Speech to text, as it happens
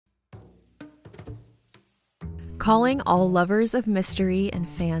Calling all lovers of mystery and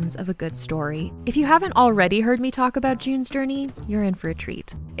fans of a good story. If you haven't already heard me talk about June's Journey, you're in for a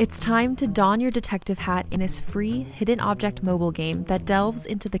treat. It's time to don your detective hat in this free hidden object mobile game that delves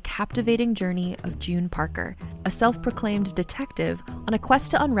into the captivating journey of June Parker, a self-proclaimed detective on a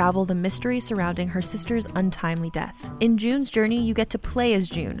quest to unravel the mystery surrounding her sister's untimely death. In June's Journey, you get to play as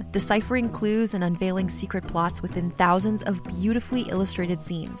June, deciphering clues and unveiling secret plots within thousands of beautifully illustrated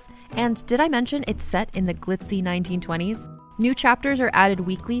scenes. And did I mention it's set in the glitzy 1920s? New chapters are added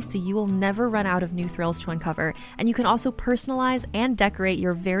weekly, so you will never run out of new thrills to uncover, and you can also personalize and decorate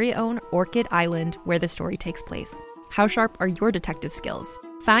your very own Orchid Island where the story takes place. How sharp are your detective skills?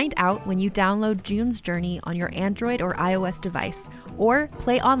 Find out when you download June's Journey on your Android or iOS device, or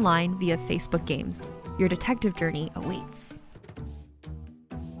play online via Facebook Games. Your detective journey awaits.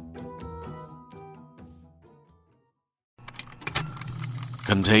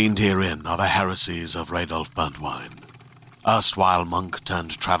 Contained herein are the heresies of Radolf Burntwine, erstwhile monk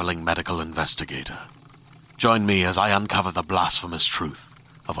turned traveling medical investigator. Join me as I uncover the blasphemous truth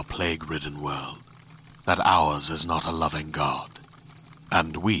of a plague-ridden world, that ours is not a loving God,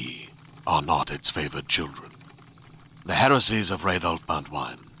 and we are not its favored children. The heresies of Radolf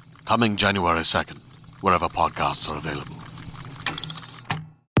Burntwine, coming January 2nd, wherever podcasts are available.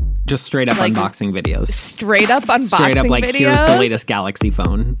 Just straight up unboxing videos. Straight up unboxing Straight up, like, videos? here's the latest Galaxy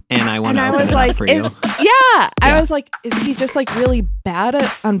phone, and I want to open it up for you. I was like, is he just like really bad at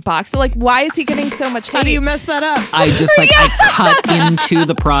unboxing? Like, why is he getting so much hate? How do you mess that up? I just like, I cut into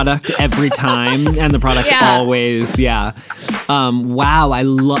the product every time, and the product always, wow,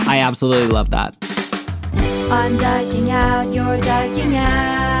 I absolutely love that. I'm diking out, you're diking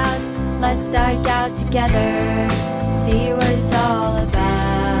out. Let's dike out together, see what it's all about.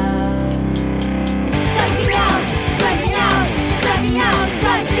 Diking out, diking out, diking out,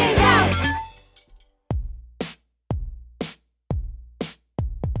 diking out.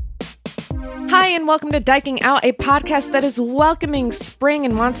 Hi, and welcome to Diking Out, a podcast that is welcoming spring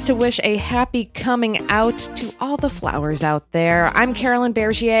and wants to wish a happy coming out to all the flowers out there. I'm Carolyn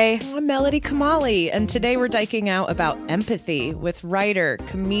Bergier. I'm Melody Kamali, and today we're diking out about empathy with writer,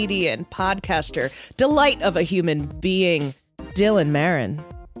 comedian, podcaster, delight of a human being, Dylan Marin.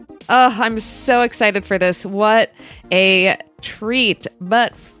 Oh, I'm so excited for this. What a treat.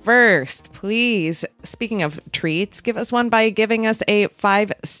 But first, please, speaking of treats, give us one by giving us a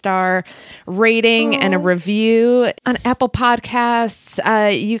 5-star rating and a review on Apple Podcasts.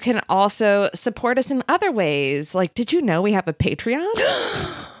 You can also support us in other ways. Like, did you know we have a Patreon?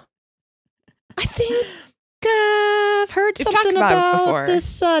 I think I've heard We've something talked about it about before.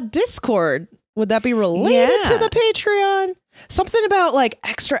 this Discord. Would that be related to the Patreon? Something about like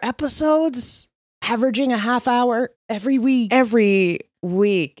extra episodes, averaging a half hour every week. Every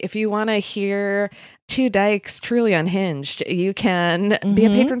week. If you want to hear two dykes truly unhinged, you can be a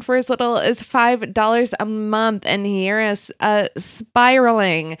patron for as little as $5 a month and hear us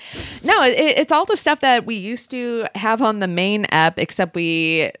spiraling. No, it's all the stuff that we used to have on the main app, except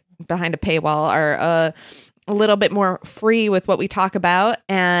we, behind a paywall, are a little bit more free with what we talk about.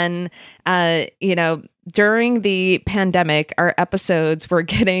 And, during the pandemic, our episodes were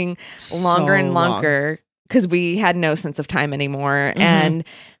getting longer and longer because we had no sense of time anymore. And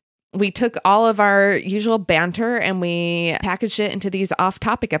we took all of our usual banter and we packaged it into these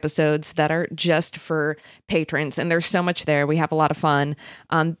off-topic episodes that are just for patrons. And there's so much there. We have a lot of fun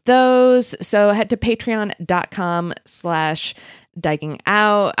on those. So head to patreon.com/diking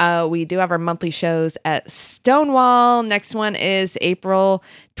out. We do have our monthly shows at Stonewall. Next one is April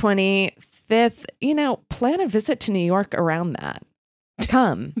 25th. Plan a visit to New York around that.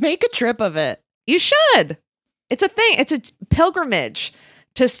 Come. Make a trip of it. You should. It's a thing. It's a pilgrimage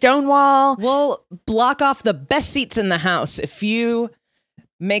to Stonewall. We'll block off the best seats in the house if you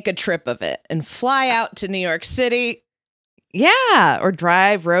make a trip of it and fly out to New York City. Yeah, or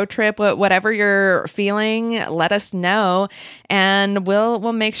drive, road trip, whatever you're feeling, let us know, and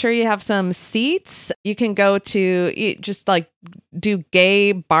we'll make sure you have some seats. You can go to just like do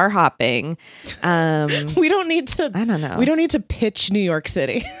gay bar hopping. We don't need to. I don't know. We don't need to pitch New York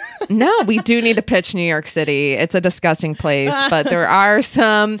City. No, we do need to pitch New York City. It's a disgusting place, but there are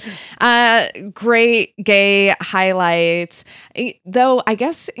some great gay highlights. Though I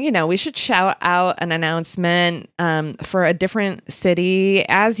guess, we should shout out an announcement for a different city.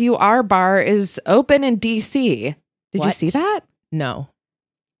 As You Are bar is open in DC. Did you see that? No.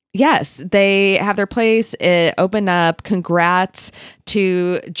 Yes, they have their place. It opened up. Congrats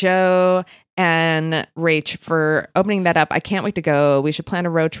to Joe and Rach for opening that up. I can't wait to go. We should plan a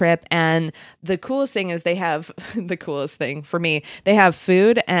road trip. And the coolest thing is they have the coolest thing for me. They have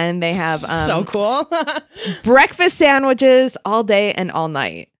food and they have so cool. breakfast sandwiches all day and all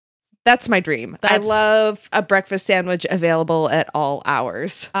night. That's my dream. I love a breakfast sandwich available at all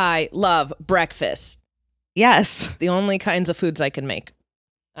hours. I love breakfast. Yes. The only kinds of foods I can make,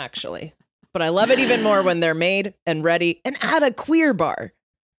 actually. But I love it even more when they're made and ready and at a queer bar.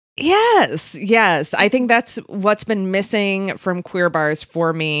 Yes. I think that's what's been missing from queer bars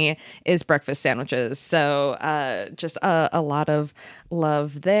for me is breakfast sandwiches. So just a lot of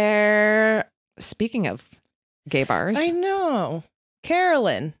love there. Speaking of gay bars. I know.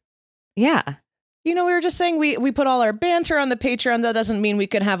 Carolyn. Yeah. You know, we were just saying we put all our banter on the Patreon. That doesn't mean we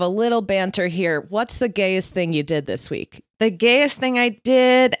could have a little banter here. What's the gayest thing you did this week? The gayest thing I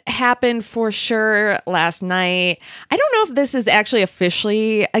did happened for sure last night. I don't know if this is actually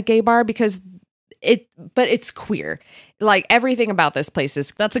officially a gay bar but it's queer. Like everything about this place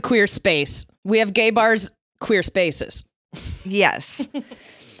is. That's a queer space. We have gay bars, queer spaces. Yes.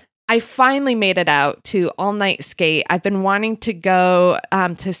 I finally made it out to All Night Skate. I've been wanting to go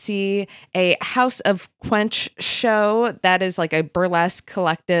to see a House of Quench show that is like a burlesque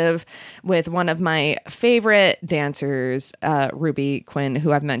collective with one of my favorite dancers, Ruby Quinn,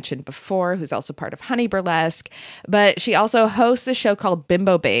 who I've mentioned before, who's also part of Honey Burlesque. But she also hosts a show called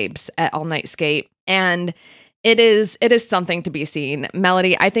Bimbo Babes at All Night Skate. And it is something to be seen.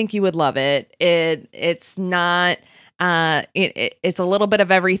 Melody, I think you would love it. It's not... it's a little bit of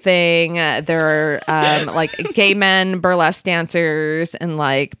everything. There are like gay men burlesque dancers and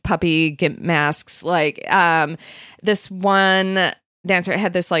like puppy gimp masks. Like this one dancer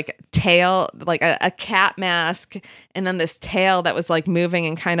had this like tail, like a cat mask, and then this tail that was like moving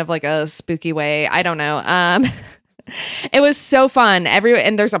in kind of like a spooky way. I don't know. It was so fun.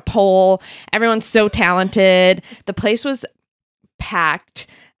 And there's a pole. Everyone's so talented. The place was packed.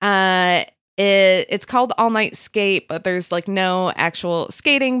 It's called All Night Skate, but there's like no actual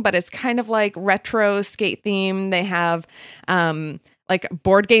skating, but it's kind of like retro skate theme. They have like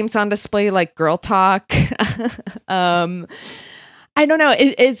board games on display, like Girl Talk. I don't know.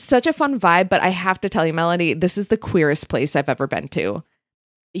 It's such a fun vibe, but I have to tell you, Melody, this is the queerest place I've ever been to.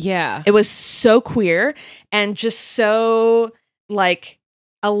 Yeah. It was so queer and just so like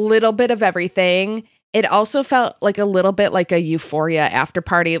a little bit of everything. It also felt like a little bit like a Euphoria after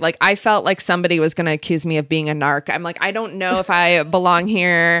party. Like I felt like somebody was going to accuse me of being a narc. I'm like, I don't know if I belong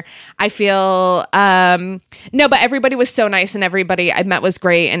here. I feel, no, but everybody was so nice and everybody I met was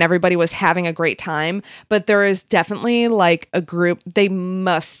great and everybody was having a great time. But there is definitely like a group, they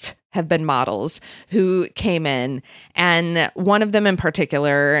must have been models who came in. And one of them in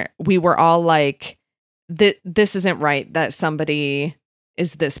particular, we were all like, this isn't right that somebody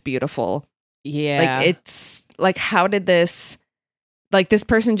is this beautiful. Yeah. Like it's like, how did this, like this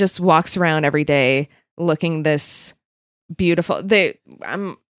person just walks around every day looking this beautiful.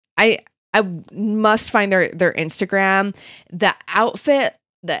 I must find their Instagram. The outfit,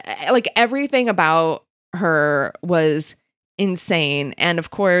 like everything about her was insane. And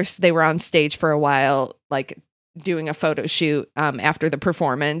of course they were on stage for a while, like doing a photo shoot after the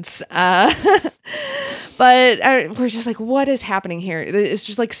performance. But we're just like, what is happening here? It's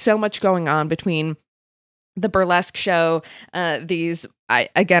just like so much going on between the burlesque show,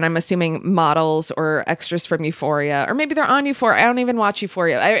 I'm assuming models or extras from Euphoria, or maybe they're on Euphoria. I don't even watch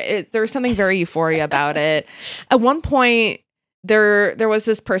Euphoria. There was something very Euphoria about it. At one point, there was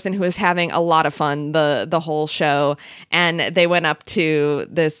this person who was having a lot of fun the whole show, and they went up to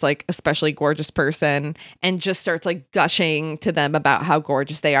this like especially gorgeous person and just starts like gushing to them about how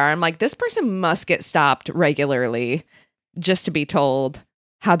gorgeous they are. I'm like, this person must get stopped regularly just to be told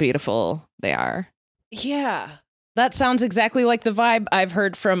how beautiful they are. Yeah. That sounds exactly like the vibe I've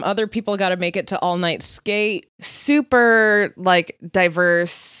heard from other people. Got to make it to All Night Skate. Super like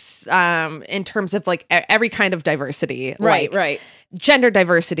diverse in terms of like every kind of diversity. Right. Gender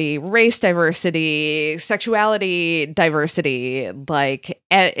diversity, race diversity, sexuality diversity. Like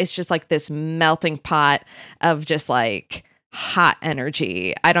it's just like this melting pot of just like hot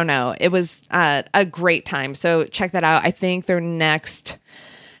energy. I don't know. It was a great time. So check that out. I think their next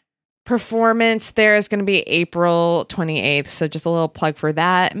performance there is going to be April 28th. So just a little plug for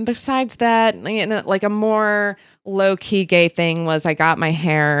that. And besides that, you know, like a more low-key gay thing was I got my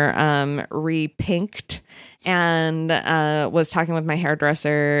hair re-pinked and was talking with my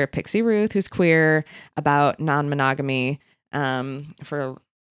hairdresser, Pixie Ruth, who's queer, about non-monogamy for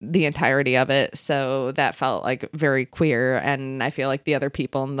the entirety of it. So that felt like very queer. And I feel like the other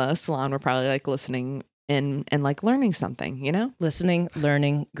people in the salon were probably like listening in and like learning something, you know? Listening,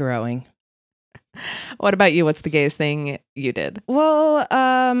 learning, growing. What about you? What's the gayest thing you did? Well,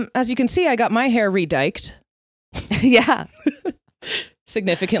 as you can see, I got my hair redyked. Yeah.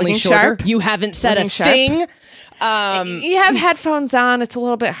 Significantly Looking shorter. sharp? You haven't said Looking a sharp? thing. You have headphones on. It's a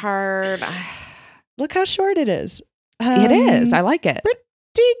little bit hard. Look how short it is. It is. I like it.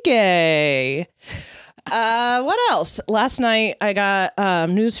 Pretty gay. What else? Last night I got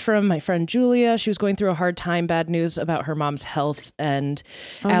news from my friend Julia. She was going through a hard time, bad news about her mom's health, and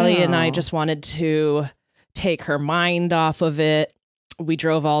Allie and I just wanted to take her mind off of it. We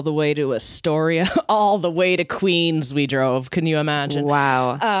drove all the way to Astoria, all the way to Queens we drove. Can you imagine?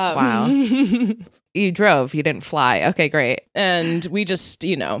 Wow. Wow. You drove. You didn't fly. Okay, great. And we just,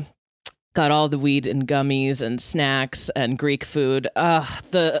 got all the weed and gummies and snacks and Greek food.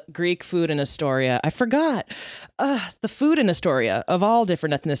 The Greek food in Astoria. I forgot. The food in Astoria of all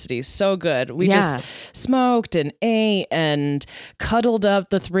different ethnicities. So good. We just smoked and ate and cuddled up,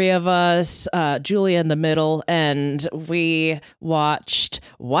 the three of us, Julia in the middle, and we watched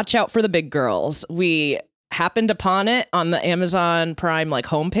Watch Out for the Big Girls. We happened upon it on the Amazon Prime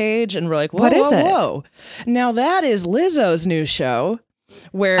homepage, and we're like, whoa, what is it? Whoa. Now that is Lizzo's new show,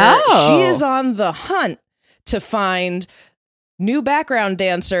 where she is on the hunt to find new background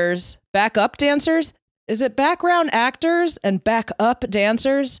dancers, backup dancers. Is it background actors and backup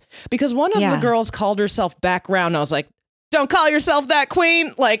dancers? Because one of the girls called herself background. I was like, don't call yourself that,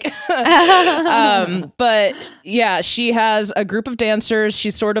 queen. But yeah, she has a group of dancers.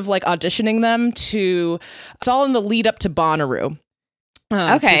 She's sort of auditioning them it's all in the lead up to Bonnaroo.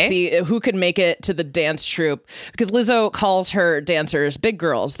 To see who can make it to the dance troupe, because Lizzo calls her dancers big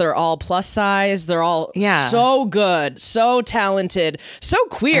girls. They're all plus size. They're all so good, so talented, so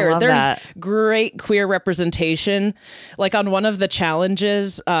queer. There's great queer representation. On one of the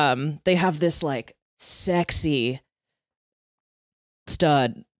challenges, they have this sexy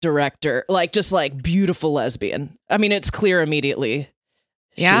stud director, just beautiful lesbian. I mean, it's clear immediately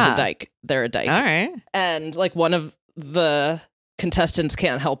she's a dyke. They're a dyke. All right. And one of the contestants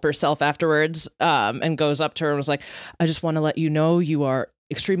can't help herself afterwards, and goes up to her and was like, I just want to let you know you are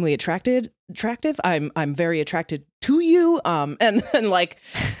extremely attractive. I'm very attracted to you. And then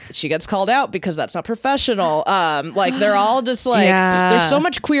she gets called out because that's not professional. They're all just there's so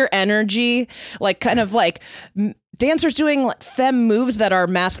much queer energy, dancers doing femme moves that are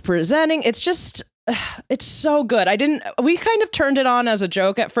mask presenting. It's just, it's so good. We kind of turned it on as a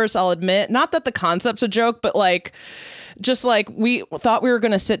joke at first, I'll admit. Not that the concept's a joke, but we thought we were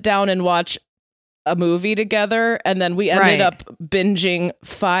going to sit down and watch a movie together, and then we ended up binging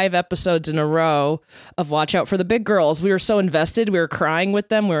 5 episodes in a row of Watch Out for the Big Girls. We were so invested. We were crying with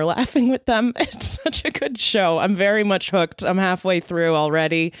them. We were laughing with them. It's such a good show. I'm very much hooked. I'm halfway through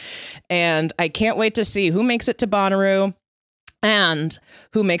already, and I can't wait to see who makes it to Bonnaroo and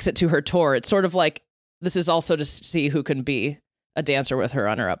who makes it to her tour. It's sort of this is also to see who can be a dancer with her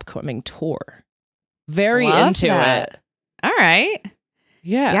on her upcoming tour. Very into it. All right.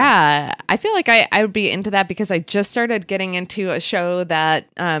 Yeah. Yeah. I feel like I would be into that because I just started getting into a show that,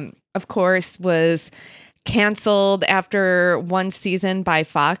 of course, was canceled after one season by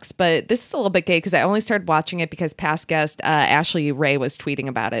Fox. But this is a little bit gay because I only started watching it because past guest Ashley Ray was tweeting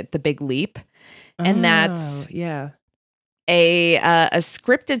about it, The Big Leap. And that's a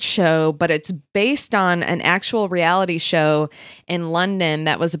scripted show, but it's based on an actual reality show in London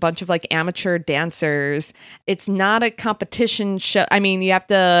that was a bunch of amateur dancers. It's not a competition show. I mean, you have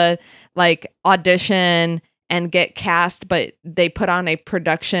to audition and get cast, but they put on a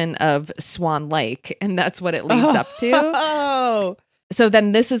production of Swan Lake, and that's what it leads up to. Oh. So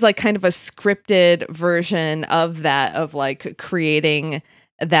then this is kind of a scripted version of that, of creating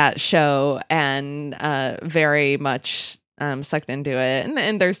that show, and very much sucked into it,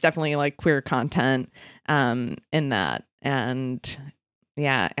 and there's definitely queer content in that, and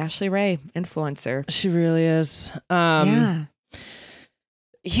Ashley Ray, influencer. She really is. Yeah.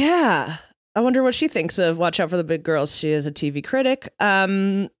 I wonder what she thinks of Watch Out for the Big Girls. She is a TV critic.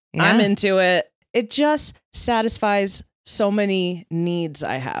 I'm into it. It just satisfies so many needs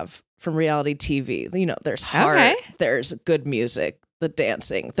I have from reality TV. There's heart, there's good music, the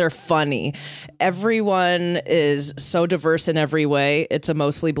dancing, they're funny. Everyone is so diverse in every way. It's a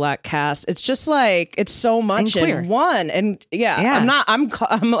mostly Black cast. It's just it's so much in one. And I'm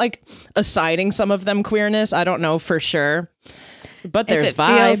assigning some of them queerness. I don't know for sure, but there's if it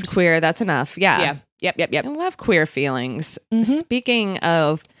vibes. Feels queer, that's enough. Yeah. Yep. I love queer feelings. Mm-hmm. Speaking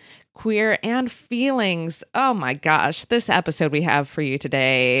of queer and feelings, oh my gosh, this episode we have for you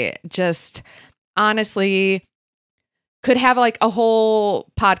today just honestly could have a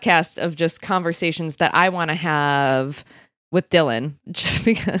whole podcast of just conversations that I want to have with Dylan just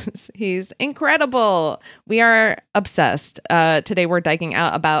because he's incredible. We are obsessed. Today we're diking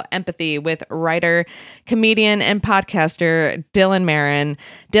out about empathy with writer, comedian, and podcaster Dylan Marron.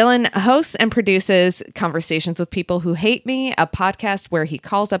 Dylan hosts and produces Conversations with People Who Hate Me, a podcast where he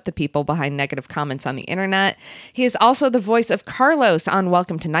calls up the people behind negative comments on the internet. He is also the voice of Carlos on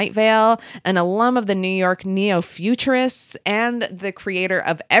Welcome to Night Vale, an alum of the New York Neo-Futurists, and the creator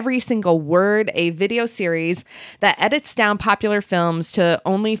of Every Single Word, a video series that edits down popular films to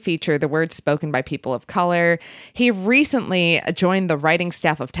only feature the words spoken by people of color. He recently joined the writing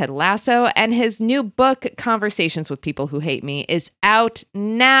staff of Ted Lasso, and his new book, Conversations with People Who Hate Me, is out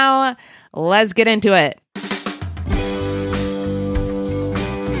now. Let's get into it.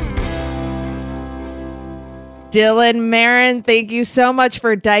 Dylan Marron, thank you so much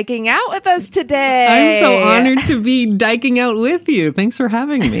for diking out with us today. I'm so honored to be diking out with you. Thanks for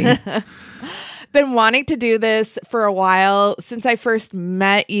having me. Been wanting to do this for a while since I first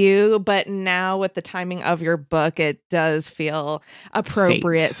met you, but now with the timing of your book, it does feel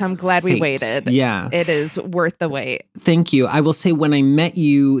appropriate. Fate. So I'm glad we waited. Yeah. It is worth the wait. Thank you. I will say when I met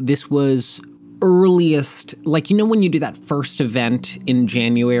you, this was earliest, like, you know, when you do that first event in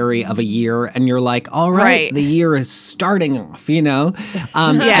January of a year and you're like, all right. The year is starting off, you know?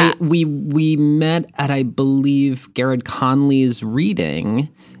 Yeah. We met at, I believe, Garrett Conley's reading.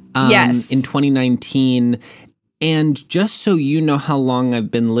 Yes. In 2019. And just so you know how long I've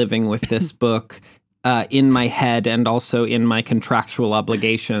been living with this book in my head and also in my contractual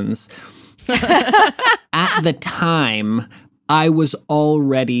obligations, at the time, I was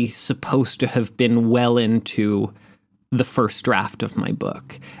already supposed to have been well into the first draft of my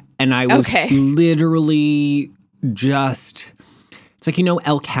book. And I was literally just... It's like, you know,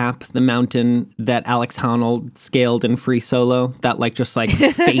 El Cap, the mountain that Alex Honnold scaled in Free Solo, that like just like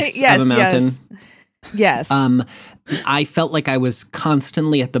face of a mountain. Yes. I felt like I was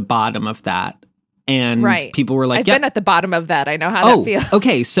constantly at the bottom of that. And people were like, I've been at the bottom of that. I know how that feels.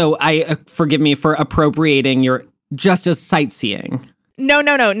 Okay. So forgive me for appropriating your just as sightseeing. No,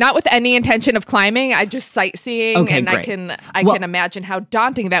 not with any intention of climbing. I just sightseeing, and great. I can imagine how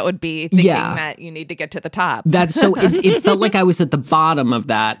daunting that would be, thinking that you need to get to the top. That's so it felt like I was at the bottom of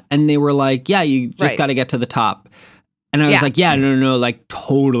that, and they were like, "Yeah, you just got to get to the top." And I was like, "Yeah, no, like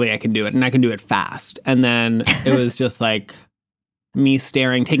totally, I can do it, and I can do it fast." And then it was just like me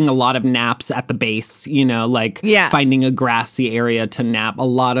staring, taking a lot of naps at the base, you know, like finding a grassy area to nap, a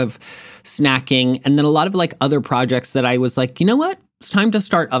lot of snacking, and then a lot of like other projects that I was like, you know what? It's time to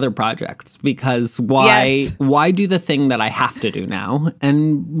start other projects because why do the thing that I have to do now?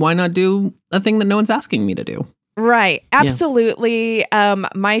 And why not do a thing that no one's asking me to do? Right. Absolutely.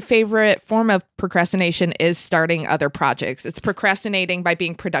 My favorite form of procrastination is starting other projects. It's procrastinating by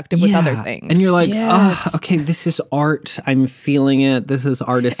being productive with other things. And you're like, oh, okay, this is art. I'm feeling it. This is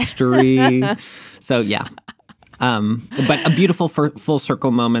artistry. So yeah. But a beautiful full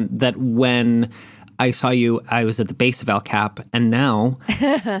circle moment that when I saw you, I was at the base of El Cap, and now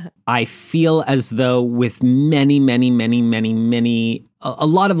I feel as though with many, a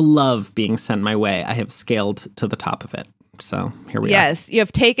lot of love being sent my way, I have scaled to the top of it. So here we are. Yes, you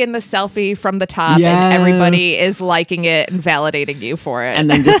have taken the selfie from the top, and everybody is liking it and validating you for it. And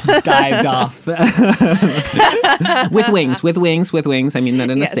then just dived off. with wings. I mean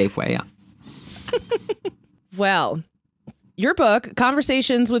that in a safe way, yeah. Well, your book,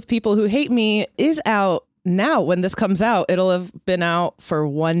 Conversations with People Who Hate Me, is out now. When this comes out, it'll have been out for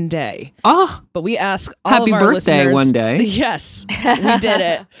one day. Oh, but we ask all happy of our birthday listeners, one day. Yes, we did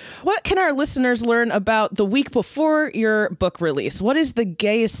it. What can our listeners learn about the week before your book release? What is the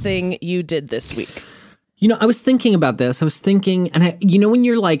gayest thing you did this week? You know, I was thinking about this. And you know, when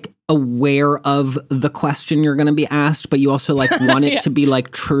you're like aware of the question you're going to be asked, but you also like want it to be like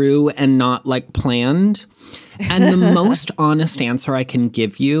true and not like planned. And the most honest answer I can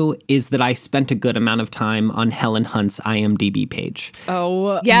give you is that I spent a good amount of time on Helen Hunt's IMDb page.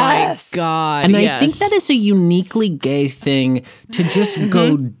 Oh, my God. And I think that is a uniquely gay thing to just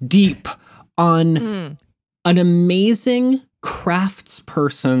go deep on an amazing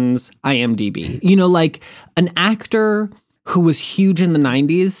craftsperson's IMDb. You know, like an actor who was huge in the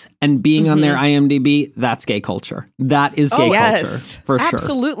 90s and being on their IMDb, that's gay culture. That is gay culture, for sure.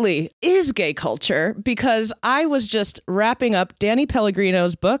 Absolutely is gay culture, because I was just wrapping up Danny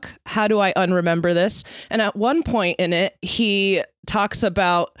Pellegrino's book, How Do I Unremember This? And at one point in it, he talks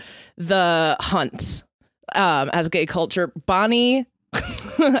about the Hunts as gay culture. Bonnie,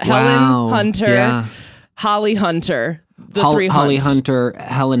 Helen Hunter, Holly Hunter, the three Hunts. Holly Hunter,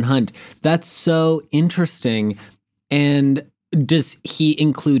 Helen Hunt. That's so interesting. And Does he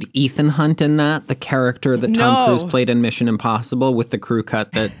include Ethan Hunt in that? The character that Tom Cruise played in Mission Impossible with the crew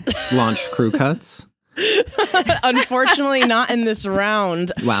cut that launched Crew Cuts? Unfortunately, not in this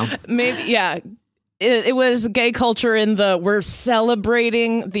round. Wow. Maybe, yeah. It was gay culture in we're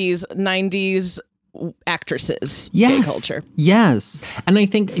celebrating these 90s actresses. Yes. Gay culture. Yes. And I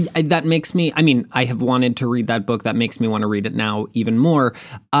think that makes me, I have wanted to read that book. That makes me want to read it now even more.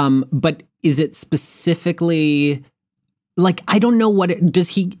 But is it specifically... Like, I don't know does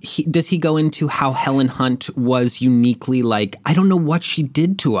he go into how Helen Hunt was uniquely like, I don't know what she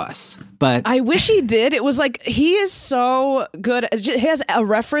did to us, but I wish he did. It was like, he is so good. He has a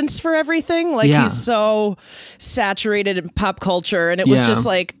reference for everything. Like, he's so saturated in pop culture. And it was just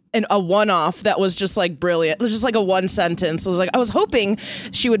like a one-off that was just like brilliant. It was just like a one sentence. I was hoping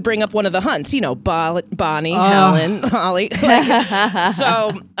she would bring up one of the Hunts, Bonnie, Helen, Holly.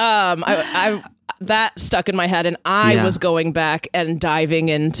 That stuck in my head, and I was going back and diving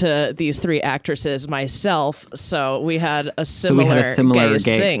into these three actresses myself. So we had a similar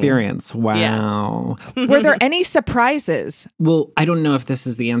gay experience. Wow. Yeah. Were there any surprises? Well, I don't know if this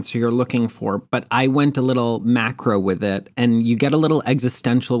is the answer you're looking for, but I went a little macro with it, and you get a little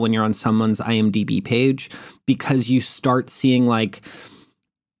existential when you're on someone's IMDb page because you start seeing like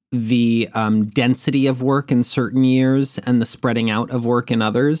the density of work in certain years and the spreading out of work in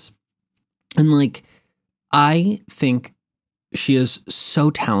others. And like, I think she is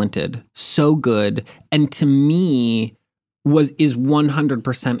so talented, so good, and to me is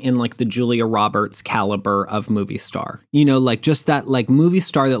 100% in like the Julia Roberts caliber of movie star. Like just that like movie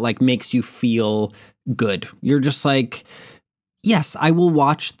star that like makes you feel good. You're just like, yes, I will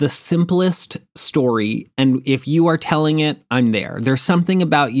watch the simplest story, and if you are telling it, I'm there. There's something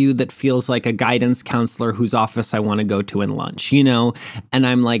about you that feels like a guidance counselor whose office I want to go to in lunch, and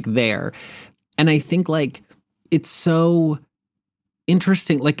I'm like there. And I think like it's so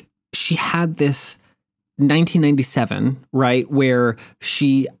interesting. Like she had this 1997, right, where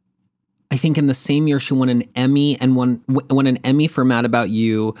I think in the same year she won an Emmy and won an Emmy for Mad About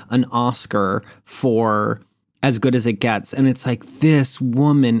You, an Oscar for As Good as It Gets. And it's like, this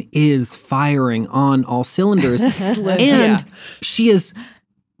woman is firing on all cylinders. And she is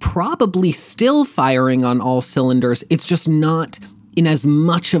probably still firing on all cylinders. It's just not in as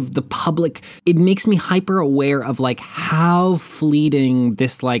much of the public. It makes me hyper aware of like how fleeting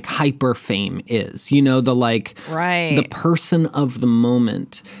this like hyper fame is, the like the person of the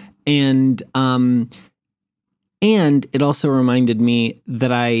moment. And it also reminded me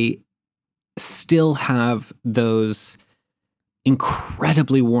that I still have those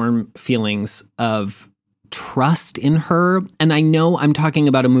incredibly warm feelings of trust in her. And I know I'm talking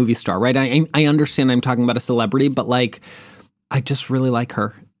about a movie star, right? I understand I'm talking about a celebrity, but like, I just really like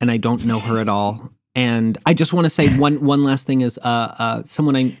her, and I don't know her at all. And I just want to say one last thing is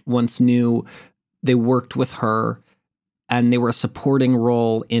someone I once knew, they worked with her, and they were a supporting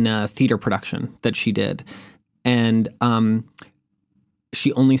role in a theater production that she did. And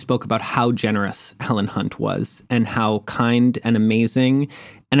she only spoke about how generous Helen Hunt was and how kind and amazing.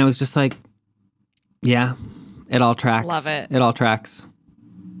 And I was just like, yeah, it all tracks. Love it. It all tracks.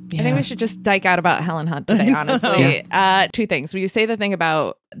 I think we should just dike out about Helen Hunt today, honestly. Two things. When you say the thing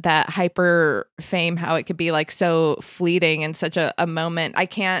about that hyper fame, how it could be like so fleeting and such a moment, I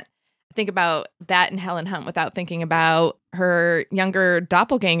can't think about that in Helen Hunt without thinking about her younger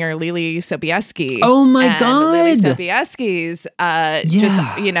doppelganger, Lily Sobieski. Oh my God. Lily Sobieski's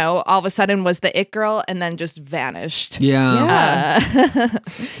just, all of a sudden was the it girl and then just vanished. Yeah.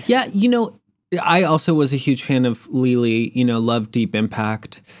 I also was a huge fan of Lily, loved Deep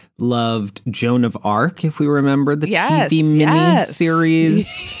Impact, loved Joan of Arc, if we remember the TV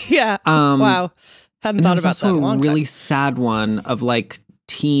mini-series. Yeah. Wow. Hadn't thought about that in a long time. A really sad one of like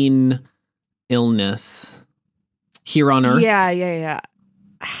teen illness. Here on Earth? Yeah.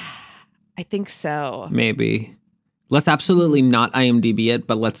 I think so. Maybe. Let's absolutely not IMDb it,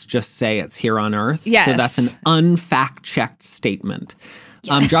 but let's just say it's Here on Earth. Yes. So that's an unfact-checked statement.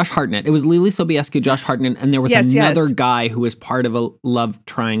 Yes. Josh Hartnett. It was Lily Sobieski, Josh Hartnett, and there was another guy who was part of a love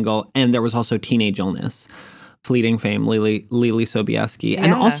triangle, and there was also teenage illness. Fleeting fame, Lily Sobieski. Yeah.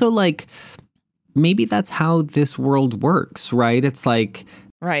 And also, like, maybe that's how this world works, right? It's like...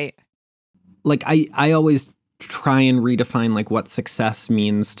 Right. Like, I always try and redefine, like, what success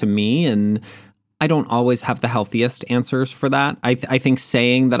means to me, and I don't always have the healthiest answers for that. I think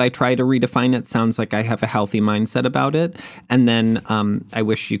saying that I try to redefine it sounds like I have a healthy mindset about it. And then I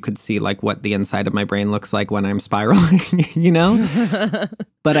wish you could see like what the inside of my brain looks like when I'm spiraling,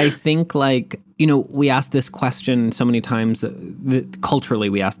 But I think like, we ask this question so many times, culturally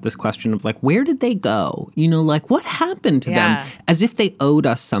we ask this question of like, where did they go? Like what happened to them? As if they owed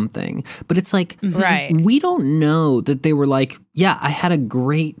us something. But it's like, Right. we don't know that they were like, yeah, I had a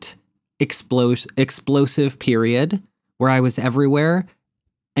great explosive period where I was everywhere.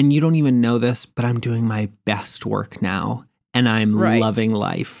 And you don't even know this, but I'm doing my best work now. And I'm loving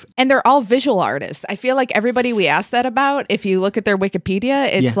life. And they're all visual artists. I feel like everybody we asked that about, if you look at their Wikipedia,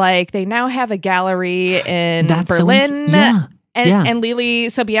 it's like they now have a gallery in Berlin. And Lily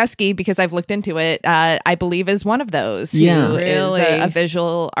Sobieski, because I've looked into it, I believe is one of those who is a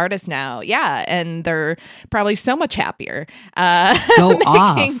visual artist now. Yeah, and they're probably so much happier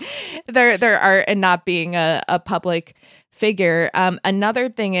making their art and not being a public figure. Another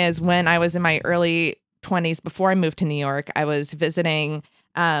thing is when I was in my early 20s, before I moved to New York, I was visiting,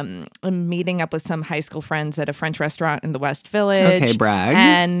 meeting up with some high school friends at a French restaurant in the West Village. Okay, brag.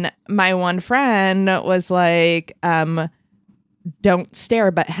 And my one friend was like, don't stare,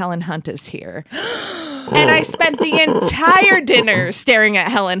 but Helen Hunt is here. And I spent the entire dinner staring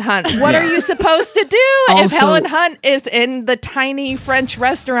at Helen Hunt. What are you supposed to do if Helen Hunt is in the tiny French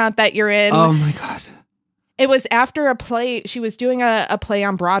restaurant that you're in? Oh my God. It was after a play. She was doing a play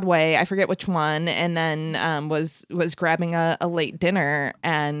on Broadway. I forget which one. And then was grabbing a late dinner.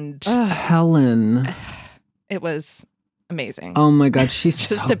 And Helen. It was amazing. Oh my God. She's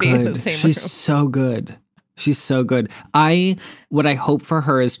Just so to be good. in the same She's room. so good. She's so good. What I hope for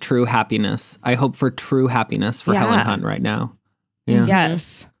her is true happiness. I hope for true happiness for Helen Hunt right now. Yeah.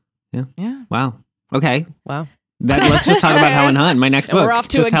 Yes. Yeah. Wow. Okay. Wow. Let's just talk about Helen Hunt. My next book. We're off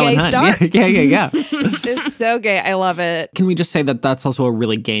to just a Helen gay Hunt. start. Yeah. It's so gay. I love it. Can we just say that that's also a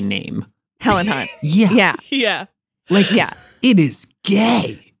really gay name? Helen Hunt. Yeah. Yeah. Yeah. Like, Yeah. it is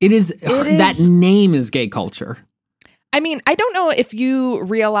gay. It is. That name is gay culture. I mean, I don't know if you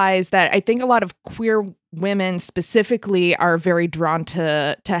realize that I think a lot of queer women specifically are very drawn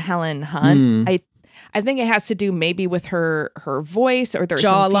to Helen Hunt. I think it has to do maybe with her voice or there's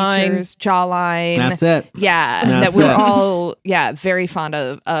some features, jawline. That's it. Yeah, That's that we're it. all very fond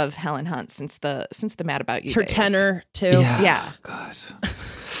of Helen Hunt since the Mad About You. It's her days. tenor too. Yeah. God.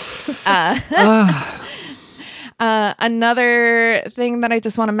 Another thing that I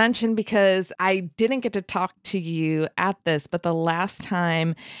just want to mention, because I didn't get to talk to you at this, but the last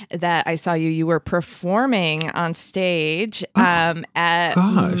time that I saw you, you were performing on stage at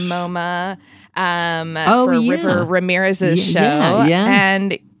MoMA for River Ramirez's show. Yeah.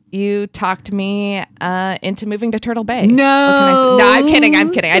 And you talked me into moving to Turtle Bay. No. What can I say? No,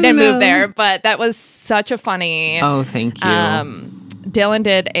 I'm kidding. I didn't move there, but that was such a funny. Oh, thank you. Dylan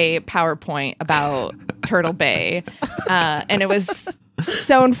did a PowerPoint about Turtle Bay, and it was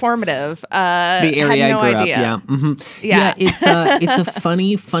so informative. The area had no I grew idea. up. Yeah. Mm-hmm. Yeah. It's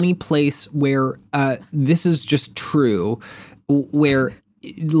a funny place where this is just true, where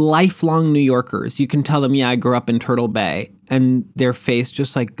lifelong New Yorkers, you can tell them, yeah, I grew up in Turtle Bay, and their face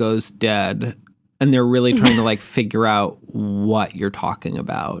just like goes dead. And they're really trying to like figure out what you're talking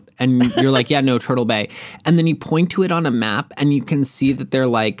about. And you're like, yeah, no, Turtle Bay. And then you point to it on a map and you can see that their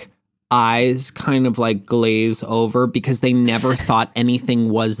like eyes kind of like glaze over because they never thought anything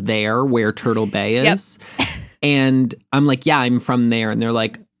was there where Turtle Bay is. Yep. And I'm like, yeah, I'm from there. And they're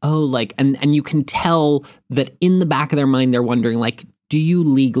like, oh, like, and you can tell that in the back of their mind, they're wondering like, do you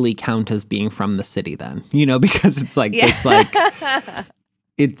legally count as being from the city then? Because it's like, it's like,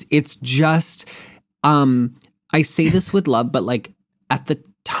 it's just, I say this with love, but like at the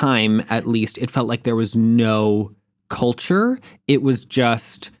time, at least, it felt like there was no culture. It was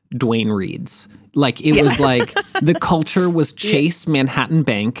just Duane Reade's. Like it was like the culture was Chase Manhattan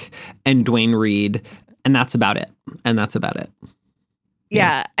Bank and Duane Reade, and that's about it.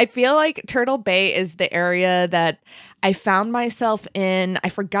 Yeah, I feel like Turtle Bay is the area that I found myself in. I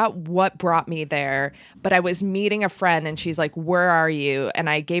forgot what brought me there, but I was meeting a friend and she's like, "Where are you?" And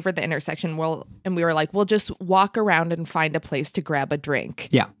I gave her the intersection. And we were like, "We'll just walk around and find a place to grab a drink."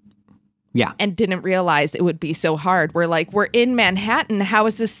 Yeah. And didn't realize it would be so hard. We're like, we're in Manhattan. How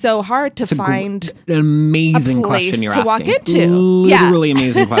is this so hard to find an amazing a place question you're to asking. walk into? Literally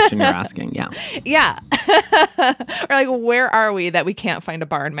amazing question you're asking. Yeah. Yeah. Or like, where are we that we can't find a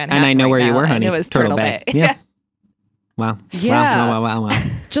bar in Manhattan? And I know where you were, honey. And it was Turtle Bay. Yeah. Wow. Yeah. Wow.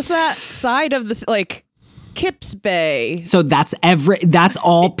 Just that side of this, like Kips Bay. So that's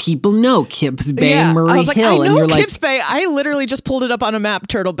all people know. Kips Bay, Yeah. Murray I was like, Hill, I and know you're like, Kips Bay. I literally just pulled it up on a map,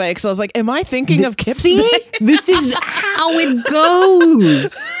 Turtle Bay, because I was like, am I thinking of Kips see? Bay? This is how it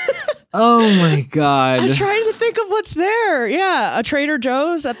goes. Oh my God. I'm trying to think of what's there. Yeah, a Trader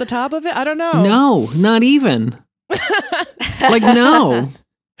Joe's at the top of it. I don't know. No, not even. Like, no.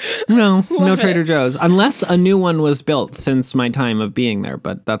 No Trader Joe's. Unless a new one was built since my time of being there,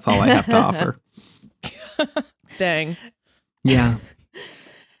 but that's all I have to offer. Dang. Yeah.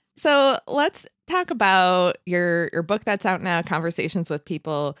 So let's talk about your book that's out now, Conversations with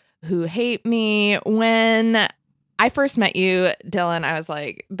People Who Hate Me. When I first met you, Dylan, I was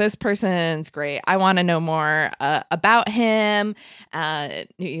like, this person's great. I want to know more about him.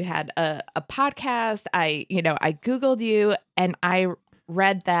 You had a podcast. I Googled you and I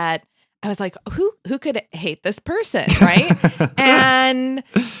read that. I was like, who could hate this person, right?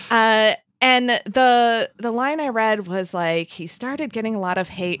 And the line I read was like, he started getting a lot of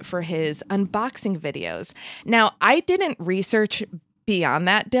hate for his unboxing videos. Now, I didn't research beyond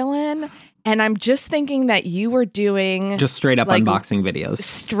that, Dylan, and I'm just thinking that you were doing just straight up unboxing videos.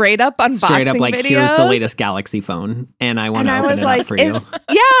 Straight up unboxing Straight up, like, videos. here's the latest Galaxy phone, and I want to open it up for you.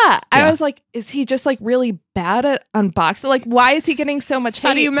 I was like, is he just like really bad at unboxing? Like, why is he getting so much hate?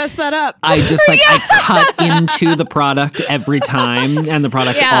 How do you mess that up? I just I cut into the product every time, and the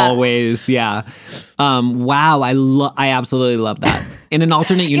product always, wow, I absolutely love that. In an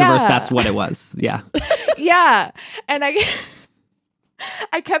alternate universe, that's what it was. Yeah. Yeah. And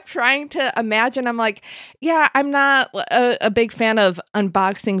I kept trying to imagine. I'm like, I'm not a big fan of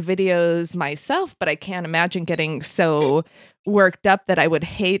unboxing videos myself, but I can't imagine getting so worked up that I would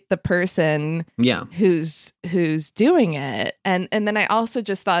hate the person who's doing it. And then I also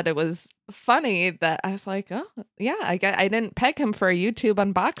just thought it was funny that I was like, oh yeah, I didn't peg him for a YouTube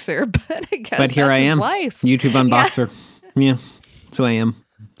unboxer, but I guess here that's I am, his life. YouTube unboxer. Yeah, so I am.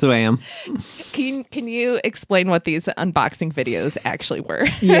 Can you explain what these unboxing videos actually were?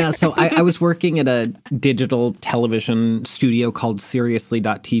 Yeah, so I was working at a digital television studio called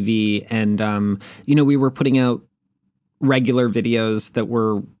Seriously.tv, and we were putting out regular videos that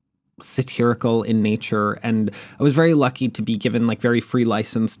were satirical in nature, and I was very lucky to be given like very free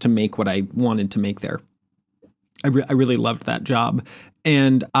license to make what I wanted to make there. I really loved that job,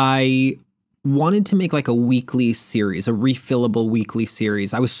 and I wanted to make like a weekly series, a refillable weekly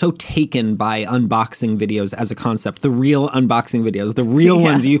series. I was so taken by unboxing videos as a concept, the real unboxing videos, the real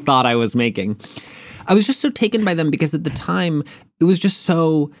ones you thought I was making. I was just so taken by them because at the time it was just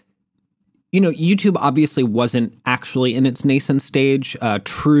so, YouTube obviously wasn't actually in its nascent stage.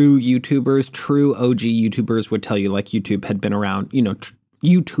 True YouTubers, true OG YouTubers would tell you like YouTube had been around,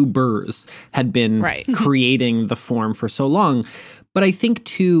 YouTubers had been creating the form for so long. But I think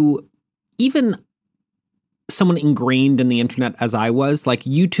too, even someone ingrained in the internet as I was, like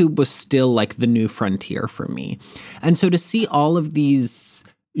YouTube was still like the new frontier for me. And so to see all of these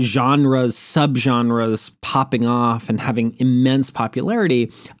genres, subgenres popping off and having immense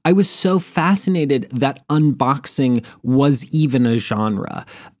popularity, I was so fascinated that unboxing was even a genre.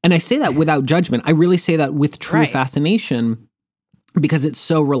 And I say that without judgment. I really say that with true fascination, because it's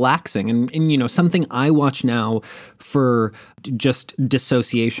so relaxing. And something I watch now for just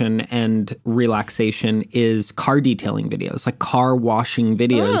dissociation and relaxation is car detailing videos, like car washing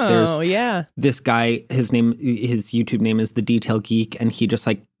videos. There's this guy, his YouTube name is The Detail Geek, and he just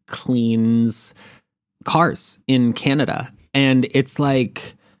like cleans cars in Canada. And it's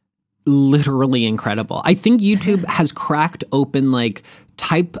like literally incredible. I think YouTube has cracked open like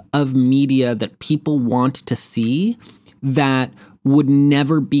type of media that people want to see that would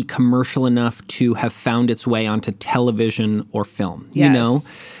never be commercial enough to have found its way onto television or film, Yes.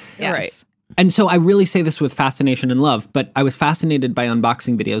 Right. And so I really say this with fascination and love, but I was fascinated by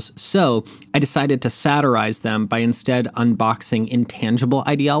unboxing videos. So I decided to satirize them by instead unboxing intangible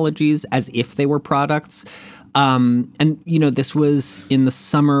ideologies as if they were products. This was in the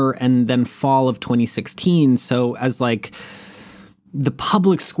summer and then fall of 2016. So as like the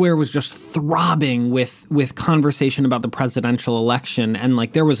public square was just throbbing with conversation about the presidential election, and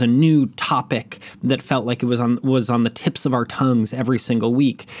like there was a new topic that felt like it was on the tips of our tongues every single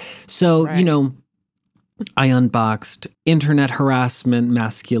week. So, I unboxed internet harassment,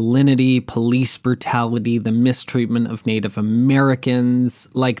 masculinity, police brutality, the mistreatment of Native Americans.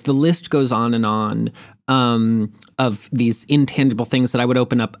 Like the list goes on and on. Of these intangible things that I would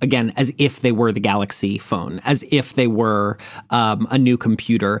open up, again, as if they were the Galaxy phone, as if they were a new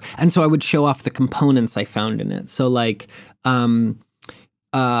computer. And so I would show off the components I found in it. So like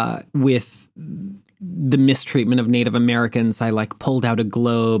with the mistreatment of Native Americans, I like pulled out a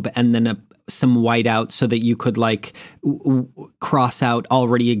globe and then some whiteout so that you could like cross out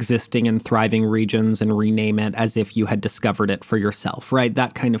already existing and thriving regions and rename it as if you had discovered it for yourself, right?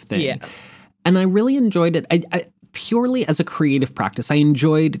 That kind of thing. Yeah. And I really enjoyed it. I purely as a creative practice. I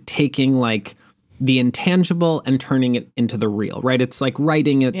enjoyed taking like the intangible and turning it into the real, right? It's like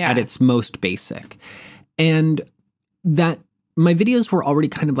writing it at its most basic. And that my videos were already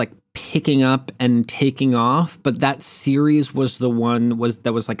kind of like picking up and taking off, but that series was the one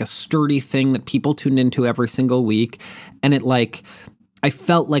that was like a sturdy thing that people tuned into every single week. And it like, I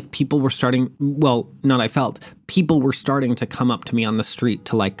felt like people were starting to come up to me on the street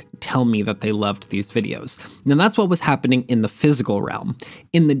to like tell me that they loved these videos. Now that's what was happening in the physical realm.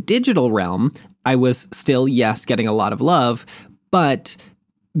 In the digital realm, I was still, yes, getting a lot of love, but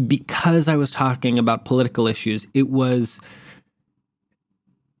because I was talking about political issues,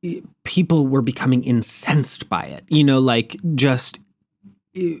 people were becoming incensed by it. You know, like just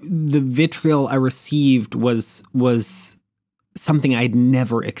the vitriol I received was something I'd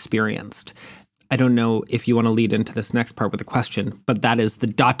never experienced. I don't know if you want to lead into this next part with a question, but that is the ...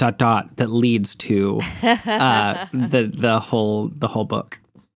 that leads to the whole book.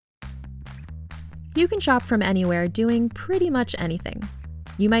 You can shop from anywhere doing pretty much anything.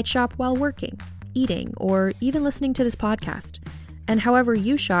 You might shop while working, eating, or even listening to this podcast. And however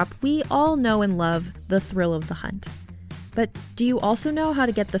you shop, we all know and love the thrill of the hunt. But do you also know how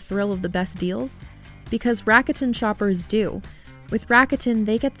to get the thrill of the best deals? Because Rakuten shoppers do. With Rakuten,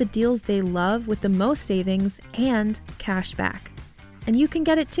 they get the deals they love with the most savings and cash back. And you can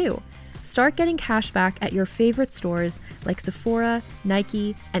get it too. Start getting cash back at your favorite stores like Sephora,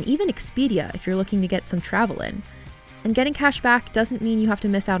 Nike, and even Expedia if you're looking to get some travel in. And getting cash back doesn't mean you have to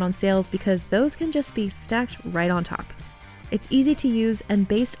miss out on sales because those can just be stacked right on top. It's easy to use and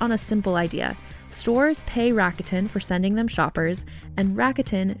based on a simple idea. Stores pay Rakuten for sending them shoppers, and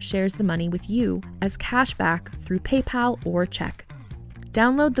Rakuten shares the money with you as cash back through PayPal or check.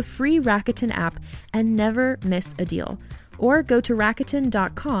 Download the free Rakuten app and never miss a deal. Or go to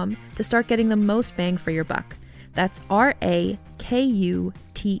Rakuten.com to start getting the most bang for your buck. That's Rakuten.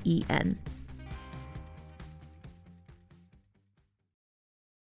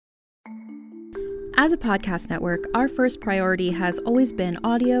 As a podcast network, our first priority has always been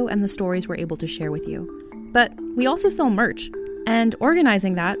audio and the stories we're able to share with you. But we also sell merch, and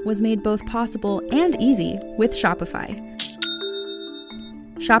organizing that was made both possible and easy with Shopify.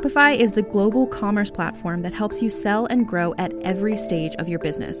 Shopify is the global commerce platform that helps you sell and grow at every stage of your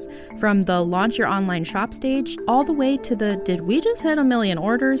business, from the launch your online shop stage all the way to the did we just hit 1 million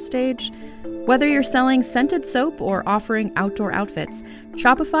orders stage. Whether you're selling scented soap or offering outdoor outfits,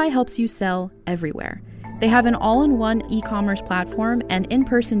 Shopify helps you sell everywhere. They have an all-in-one e-commerce platform and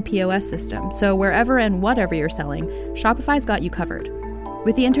in-person POS system, so wherever and whatever you're selling, Shopify's got you covered.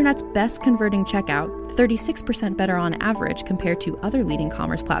 With the internet's best converting checkout, 36% better on average compared to other leading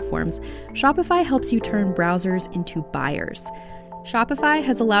commerce platforms, Shopify helps you turn browsers into buyers. Shopify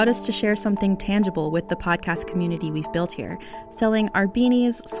has allowed us to share something tangible with the podcast community we've built here, selling our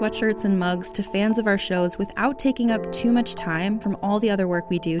beanies, sweatshirts, and mugs to fans of our shows without taking up too much time from all the other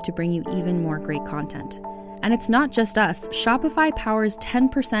work we do to bring you even more great content. And it's not just us. Shopify powers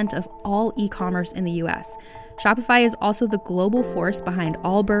 10% of all e-commerce in the US. Shopify is also the global force behind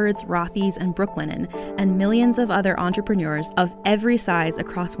Allbirds, Rothy's, and Brooklinen, and millions of other entrepreneurs of every size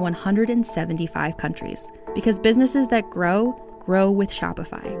across 175 countries. Because businesses that grow with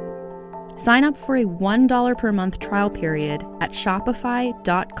Shopify. Sign up for a $1 per month trial period at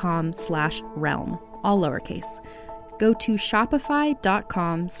shopify.com/realm, all lowercase. Go to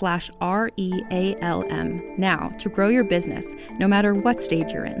shopify.com/REALM now to grow your business, no matter what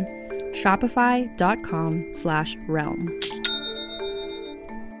stage you're in. Shopify.com/realm.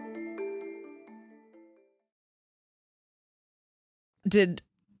 Did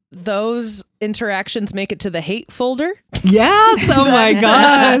those interactions make it to the hate folder? Yes. Oh my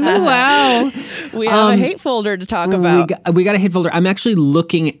God. Wow. We have a hate folder to talk about. We got a hate folder. I'm actually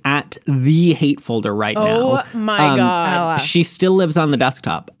looking at the hate folder right now. Oh my God. She still lives on the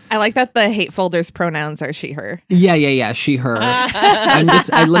desktop. I like that the hate folder's pronouns are she, her. Yeah. She, her. I'm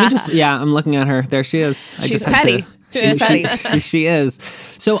looking at her. There she is. She's petty. She's petty. She is.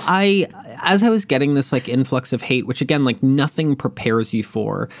 So as I was getting this like influx of hate, which again, like nothing prepares you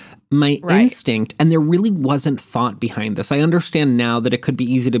for, my instinct, and there really wasn't thought behind this. I understand now that it could be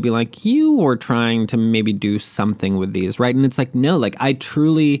easy to be like, you were trying to maybe do something with these, right? And it's like, no, like I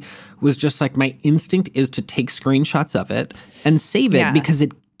truly was just like, my instinct is to take screenshots of it and save it because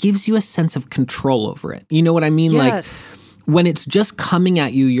it gives you a sense of control over it. You know what I mean? Yes. Like when it's just coming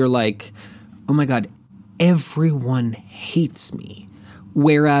at you, you're like, oh my God, everyone hates me.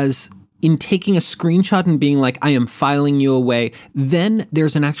 Whereas in taking a screenshot and being like, I am filing you away, then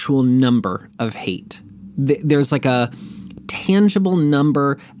there's an actual number of hate. There's like a tangible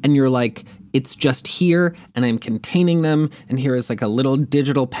number and you're like, it's just here and I'm containing them. And here is like a little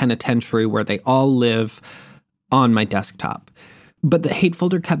digital penitentiary where they all live on my desktop. But the hate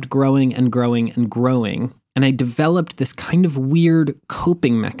folder kept growing and growing and growing. And I developed this kind of weird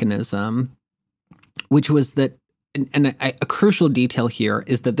coping mechanism, which was that, and a crucial detail here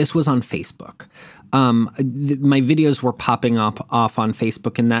is that this was on Facebook. My videos were popping off on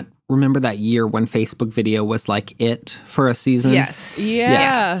Facebook, and that, remember that year when Facebook video was like it for a season? Yes.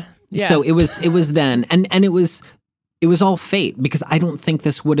 Yeah. So it was then, and it was all fate, because I don't think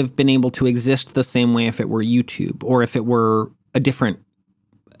this would have been able to exist the same way if it were YouTube or if it were a different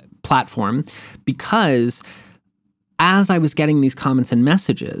platform, because as I was getting these comments and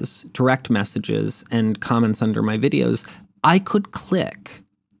messages, direct messages and comments under my videos, I could click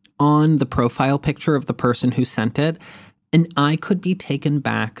on the profile picture of the person who sent it, and I could be taken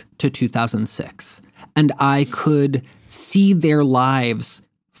back to 2006, and I could see their lives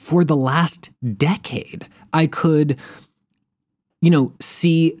for the last decade. I could,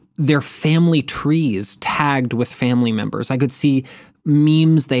 see their family trees tagged with family members. I could see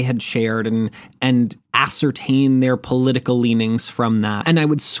memes they had shared and ascertain their political leanings from that. And I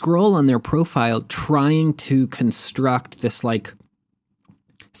would scroll on their profile trying to construct this like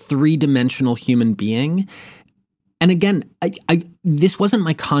three-dimensional human being. And again, I this wasn't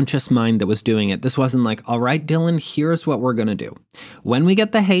my conscious mind that was doing it. This wasn't like, all right, Dylan, here's what we're going to do. When we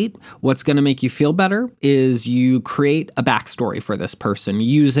get the hate, what's going to make you feel better is you create a backstory for this person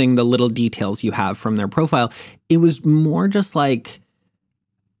using the little details you have from their profile. It was more just like,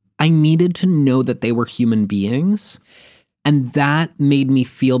 I needed to know that they were human beings. And that made me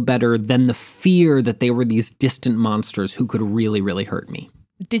feel better than the fear that they were these distant monsters who could really, really hurt me.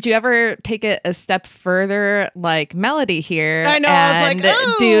 Did you ever take it a step further, like Melody here? I know, I was like,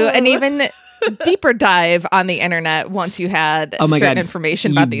 ooh. Do an even deeper dive on the internet once you had certain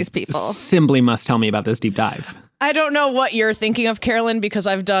information about these people? Simply must tell me about this deep dive. I don't know what you're thinking of, Carolyn, because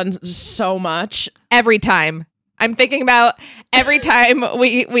I've done so much. Every time. I'm thinking about every time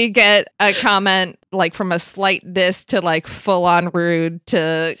we get a comment like from a slight diss to like full on rude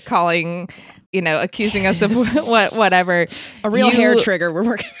to calling, accusing us of whatever. A real hair trigger we're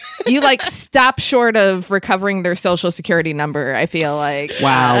working. You like stop short of recovering their social security number, I feel like.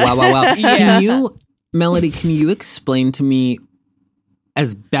 Wow. Yeah. Melody, can you explain to me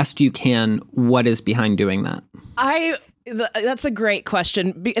as best you can what is behind doing that? That's a great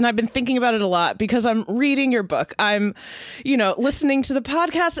question. And I've been thinking about it a lot because I'm reading your book. I'm, listening to the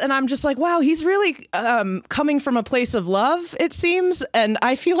podcast, and I'm just like, wow, he's really coming from a place of love, it seems. And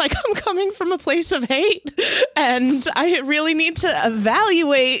I feel like I'm coming from a place of hate. And I really need to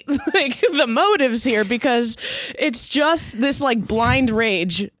evaluate the motives here, because it's just this like blind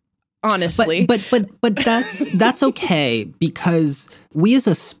rage. Honestly, but that's okay, because we as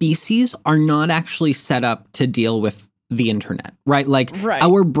a species are not actually set up to deal with the internet, right? Right.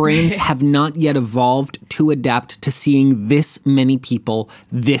 Our brains have not yet evolved to adapt to seeing this many people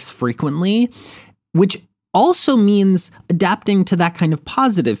this frequently, which also means adapting to that kind of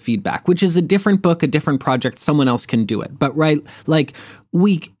positive feedback, which is a different book, a different project. Someone else can do it. But right,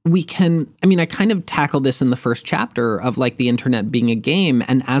 we can, I kind of tackled this in the first chapter of like the internet being a game.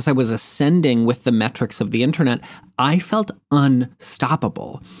 And as I was ascending with the metrics of the internet, I felt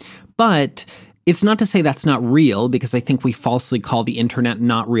unstoppable. But it's not to say that's not real, because I think we falsely call the internet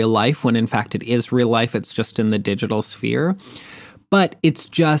not real life when in fact it is real life. It's just in the digital sphere. But it's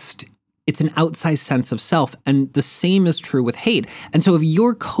an outsized sense of self. And the same is true with hate. And so if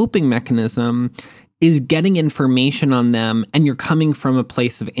your coping mechanism is getting information on them and you're coming from a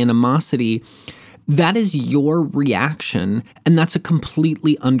place of animosity, that is your reaction. And that's a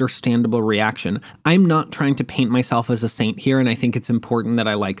completely understandable reaction. I'm not trying to paint myself as a saint here. And I think it's important that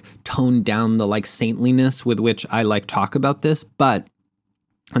I tone down the saintliness with which I talk about this. But,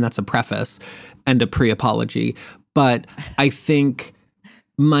 and that's a preface and a pre-apology. But I think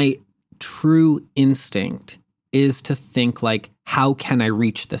my true instinct is to think how can I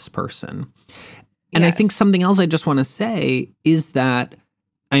reach this person? And Yes. I think something else I just want to say is that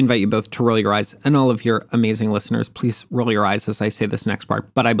I invite you both to roll your eyes, and all of your amazing listeners, please roll your eyes as I say this next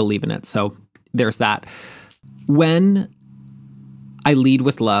part, but I believe in it. So there's that. When I lead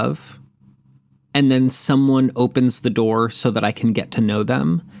with love and then someone opens the door so that I can get to know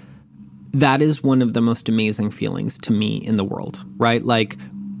them, that is one of the most amazing feelings to me in the world, right?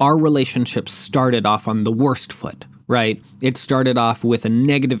 Our relationship started off on the worst foot, right? It started off with a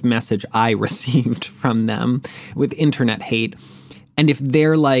negative message I received from them with internet hate. And if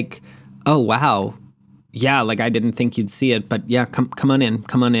they're oh, wow, yeah, I didn't think you'd see it, but yeah, come on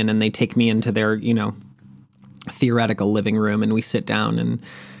in. And they take me into their, theoretical living room, and we sit down and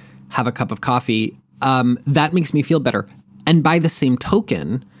have a cup of coffee. That makes me feel better. And by the same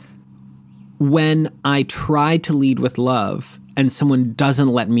token, when I try to lead with love and someone doesn't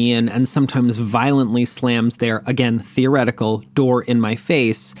let me in and sometimes violently slams their, again, theoretical door in my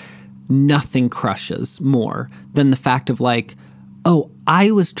face, nothing crushes more than the fact of like, oh,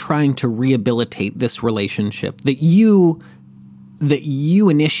 I was trying to rehabilitate this relationship that you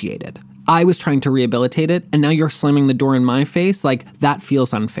initiated. I was trying to rehabilitate it, and now you're slamming the door in my face. Like, that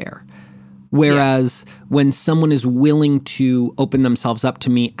feels unfair. Whereas when someone is willing to open themselves up to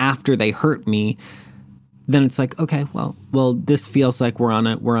me after they hurt me, then it's like, okay, well, this feels like we're on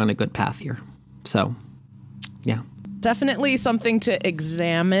a good path here. So, yeah. Definitely something to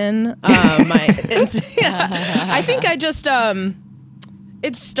examine. I think I just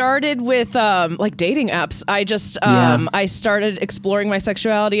it started with like dating apps. I started exploring my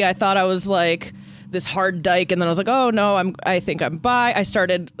sexuality. I thought I was like this hard dyke, and then I was like, oh no, I think I'm bi. I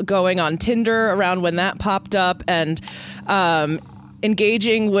started going on Tinder around when that popped up, and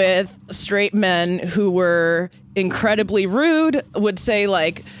engaging with straight men who were incredibly rude, would say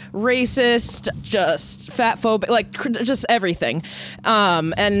like racist, just fat phobic, like just everything.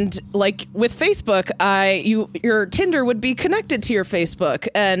 And like with Facebook, your Tinder would be connected to your Facebook.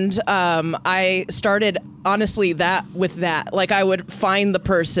 And I started honestly with that. Like I would find the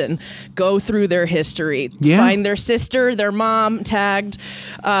person, go through their history, find their sister, their mom tagged.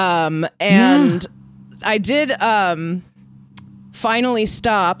 And I did finally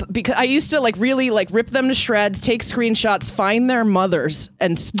stop, because I used to like really like rip them to shreds, take screenshots, find their mothers,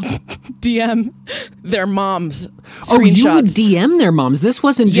 and DM their moms screenshots. Oh, you would DM their moms? This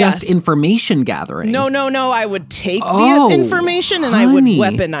wasn't just information gathering. No. I would take the information and I would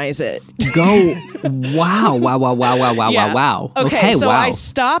weaponize it. Go. Wow. Okay, so I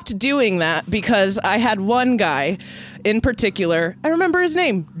stopped doing that because I had one guy in particular. I remember his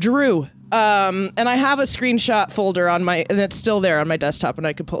name, Drew. And I have a screenshot folder and it's still there on my desktop, and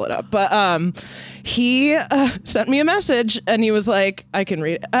I could pull it up. But he sent me a message, and he was like, I can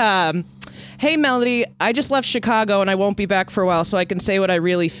read it. Hey, Melody, I just left Chicago, and I won't be back for a while, so I can say what I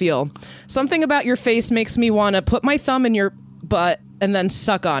really feel. Something about your face makes me want to put my thumb in your butt and then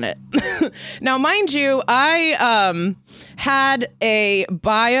suck on it. Now, mind you, I had a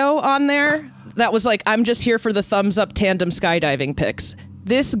bio on there that was like, I'm just here for the thumbs up tandem skydiving pics.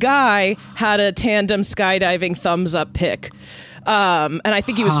 This guy had a tandem skydiving thumbs up pic. And I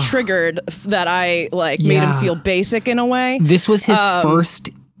think he was triggered that I made him feel basic in a way. This was his first.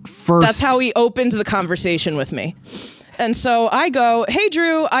 That's how he opened the conversation with me. And so I go, hey,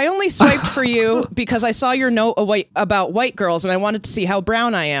 Drew, I only swiped for you because I saw your note about white girls, and I wanted to see how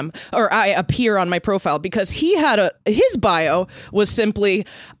brown I am, or I appear on my profile, because he had his bio was simply,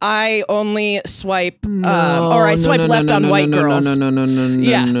 I only swipe, I swipe left on white girls.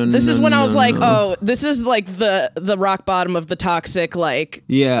 No. This is when I was like, oh, this is like the rock bottom of the toxic,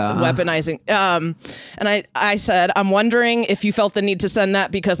 weaponizing. And I said, I'm wondering if you felt the need to send that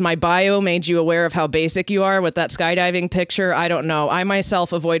because my bio made you aware of how basic you are with that skydiving picture. I don't know. I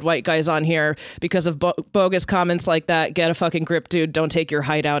myself avoid white guys on here because of bogus comments like that. Get a fucking grip, dude. Don't take your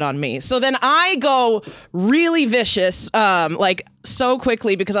hideout on me. So then I go really vicious, so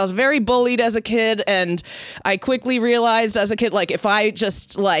quickly, because I was very bullied as a kid, and I quickly realized as a kid, if I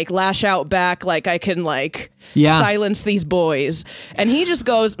just lash out back, I can silence these boys. And he just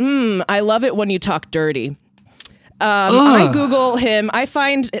goes, I love it when you talk dirty. I Google him. I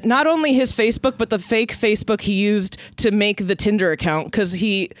find not only his Facebook, but the fake Facebook he used to make the Tinder account, because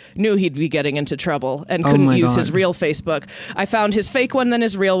he knew he'd be getting into trouble and couldn't use his real Facebook. I found his fake one, then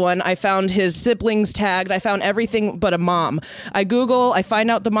his real one. I found his siblings tagged. I found everything but a mom. I Google. I find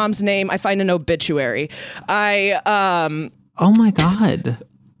out the mom's name. I find an obituary. Oh my God.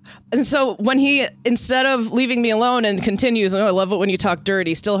 And so when he, instead of leaving me alone and continues, I love it when you talk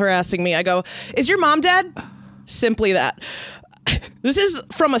dirty, still harassing me, I go, is your mom dead? Simply that. This is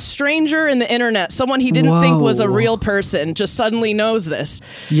from a stranger in the internet, someone he didn't think was a real person, just suddenly knows this.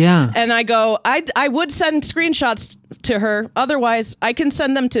 Yeah. And I go, I would send screenshots to her. Otherwise, I can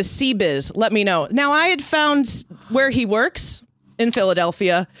send them to CBiz. Let me know. Now, I had found where he works in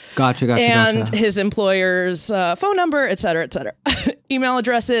Philadelphia. Gotcha. And his employer's phone number, et cetera, email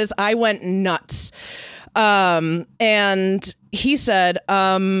addresses. I went nuts. And he said,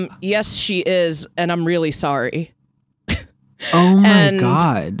 yes, she is, and I'm really sorry. Oh my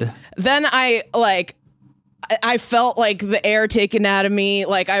God. Then I felt like the air taken out of me.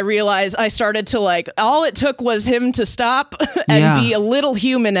 Like I realized I started to like, all it took was him to stop and be a little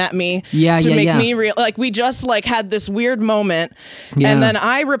human at me to make me real. Like we just like had this weird moment. And then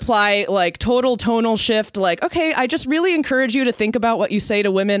I reply like total tonal shift. Like, okay, I just really encourage you to think about what you say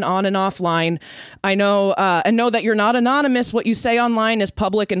to women on and offline. I know, and know that you're not anonymous. What you say online is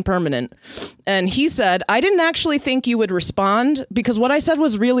public and permanent. And he said, I didn't actually think you would respond because what I said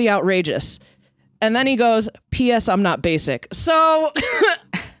was really outrageous. And then he goes, P.S. I'm not basic. So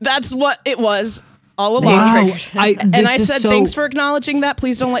that's what it was all along. Wow. I said, thanks for acknowledging that.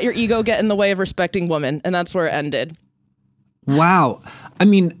 Please don't let your ego get in the way of respecting women. And that's where it ended. Wow. I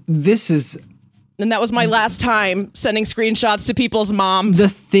mean, this is... And that was my last time sending screenshots to people's moms. The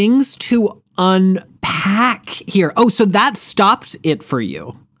things to unpack here. Oh, so that stopped it for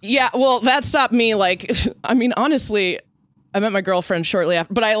you. Yeah, well, that stopped me. Like, I mean, honestly... I met my girlfriend shortly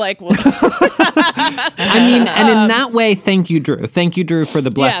after, but I like... I mean, and in that way, thank you, Drew. Thank you, Drew, for the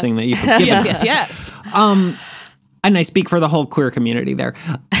blessing that you've given us. Yes. And I speak for the whole queer community there.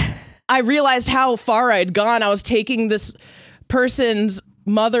 I realized how far I'd gone. I was taking this person's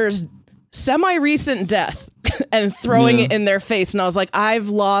mother's semi-recent death and throwing it in their face. And I was like, I've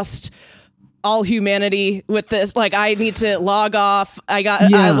lost all humanity with this. Like, I need to log off.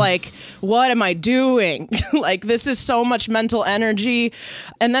 I like, what am I doing? Like, this is so much mental energy.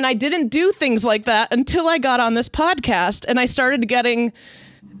 And then I didn't do things like that until I got on this podcast and I started getting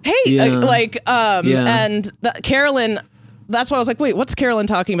and Carolyn, that's why I was like, wait, what's Carolyn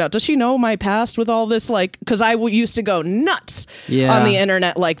talking about? Does she know my past with all this? Like, because I used to go nuts on the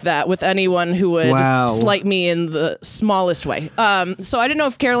internet like that with anyone who would slight me in the smallest way. So I didn't know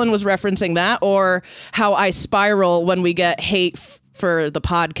if Carolyn was referencing that or how I spiral when we get hate for the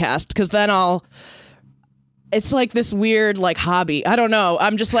podcast, because then it's like this weird like hobby. I don't know.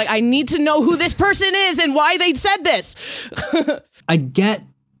 I'm just like, I need to know who this person is and why they said this. I get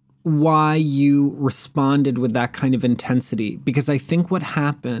why you responded with that kind of intensity, because I think what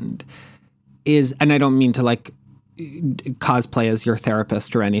happened is, and I don't mean to like cosplay as your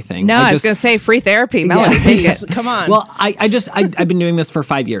therapist or anything. No, I was going to say free therapy. Melody, take it. Come on. Well, I've been doing this for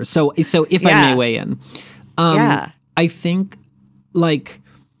 5 years. So if I may weigh in, I think like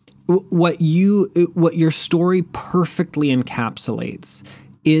what your story perfectly encapsulates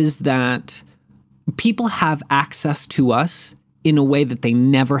is that people have access to us in a way that they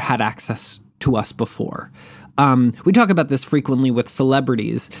never had access to us before. We talk about this frequently with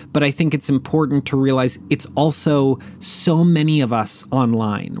celebrities, but I think it's important to realize it's also so many of us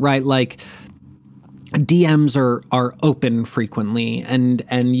online, right? Like DMs are open frequently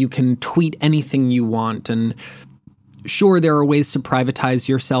and you can tweet anything you want. And sure, there are ways to privatize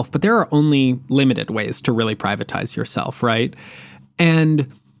yourself, but there are only limited ways to really privatize yourself, right?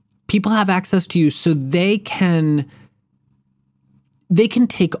 And people have access to you so they can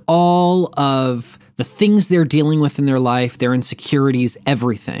take all of the things they're dealing with in their life, their insecurities,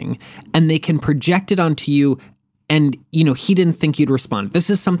 everything, and they can project it onto you. And, you know, he didn't think you'd respond. This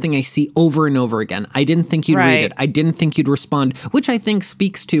is something I see over and over again. I didn't think you'd read it. I didn't think you'd respond, which I think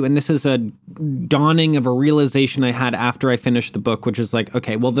speaks to, and this is a dawning of a realization I had after I finished the book, which is like,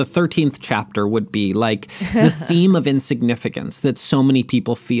 okay, well, the 13th chapter would be like the theme of insignificance that so many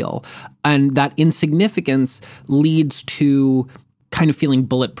people feel. And that insignificance leads to kind of feeling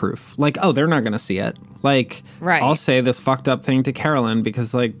bulletproof. Like, oh, they're not going to see it. Like, I'll say this fucked up thing to Carolyn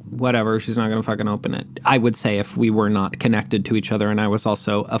because, like, whatever, she's not going to fucking open it. I would say if we were not connected to each other and I was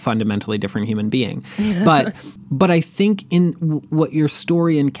also a fundamentally different human being. But I think in what your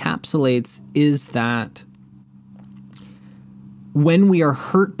story encapsulates is that when we are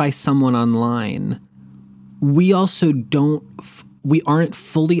hurt by someone online, we also we aren't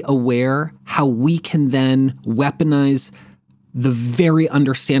fully aware how we can then weaponize the very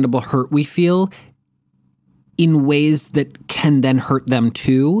understandable hurt we feel in ways that can then hurt them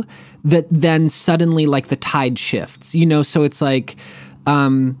too, that then suddenly like the tide shifts, you know? So it's like,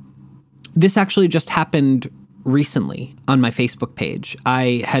 this actually just happened recently on my Facebook page.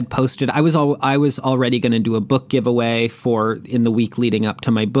 I had posted, I was already going to do a book giveaway in the week leading up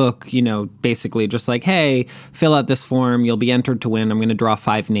to my book, you know, basically just like, hey, fill out this form, you'll be entered to win. I'm going to draw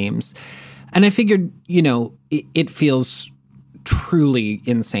 5 names. And I figured, you know, it feels truly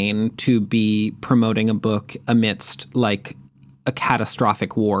insane to be promoting a book amidst like a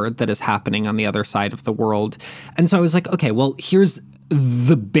catastrophic war that is happening on the other side of the world. And so I was like, okay, well, here's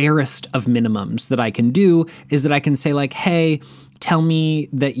the barest of minimums that I can do is that I can say like, hey, tell me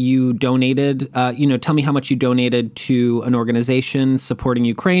that you donated, tell me how much you donated to an organization supporting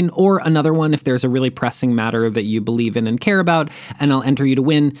Ukraine, or another one if there's a really pressing matter that you believe in and care about, and I'll enter you to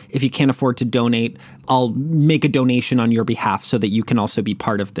win. If you can't afford to donate, I'll make a donation on your behalf so that you can also be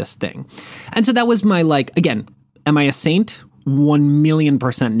part of this thing. And so that was my, again, am I a saint?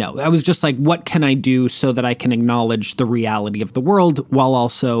 1,000,000% no. I was just like, what can I do so that I can acknowledge the reality of the world while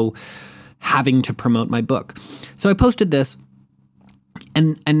also having to promote my book? So I posted this,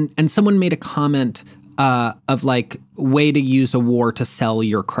 and someone made a comment of way to use a war to sell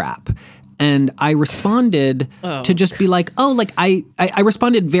your crap. And I responded to just be like, I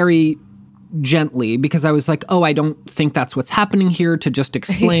responded very gently because I was like, I don't think that's what's happening here, to just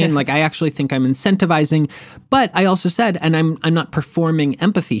explain, I actually think I'm incentivizing. But I also said, and I'm not performing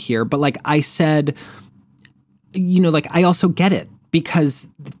empathy here, but I said, I also get it, because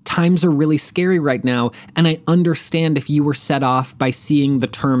times are really scary right now. And I understand if you were set off by seeing the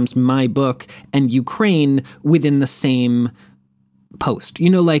terms my book and Ukraine within the same post.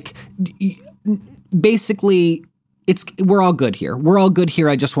 Basically, we're all good here. We're all good here.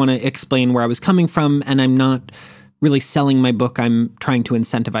 I just want to explain where I was coming from, and I'm not really selling my book. I'm trying to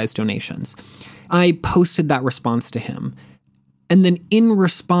incentivize donations. I posted that response to him. And then in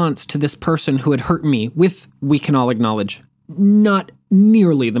response to this person who had hurt me with, we can all acknowledge, not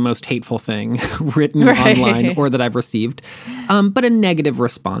nearly the most hateful thing written online or that I've received, but a negative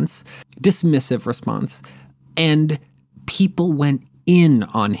response, dismissive response. And people went in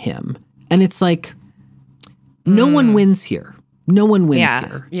on him. And it's like, no one wins here. No one wins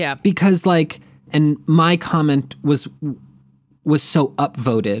here. Yeah. Because and my comment was so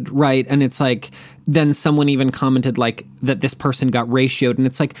upvoted, right? And it's then someone even commented that this person got ratioed. And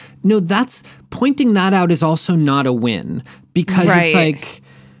it's no, pointing that out is also not a win, because it's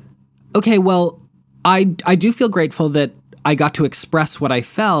okay, well, I do feel grateful that I got to express what I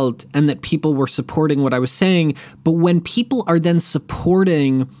felt and that people were supporting what I was saying. But when people are then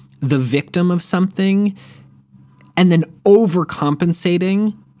supporting the victim of something and then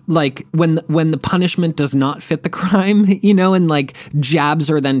overcompensating, when the punishment does not fit the crime, and jabs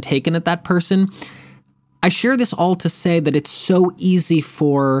are then taken at that person. I share this all to say that it's so easy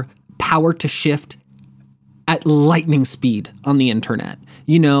for power to shift at lightning speed on the internet,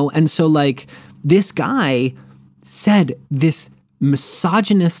 And so this guy said this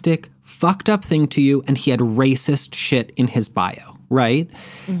misogynistic, fucked up thing to you, and he had racist shit in his bio, right?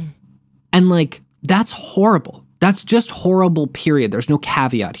 And that's horrible. That's just horrible, period. There's no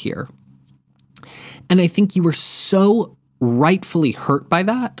caveat here. And I think you were so rightfully hurt by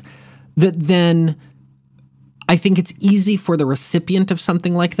that then I think it's easy for the recipient of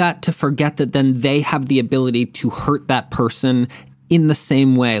something like that to forget that then they have the ability to hurt that person in the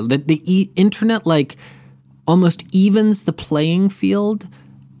same way. That the internet almost evens the playing field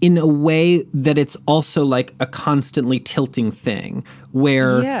in a way that it's also a constantly tilting thing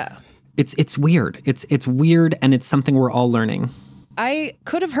where it's weird. It's weird, and it's something we're all learning. I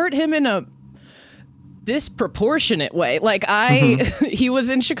could have hurt him in a disproportionate way. He was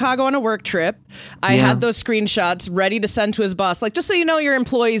in Chicago on a work trip. I had those screenshots ready to send to his boss. Just so you know, your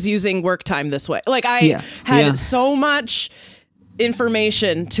employee's using work time this way. I had so much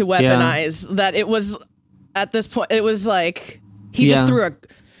information to weaponize that it was, at this point, it was he just threw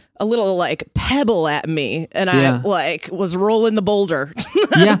a little pebble at me, and I was rolling the boulder.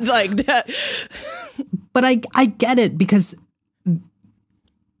 That. But I get it, because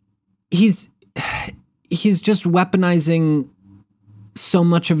he's just weaponizing so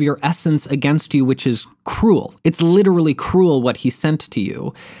much of your essence against you, which is cruel. It's literally cruel what he sent to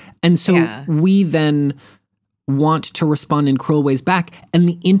you. And so we then want to respond in cruel ways back, and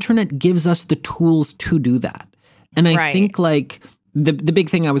the internet gives us the tools to do that. And I think the big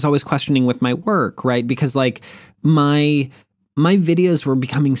thing I was always questioning with my work, right? Because my videos were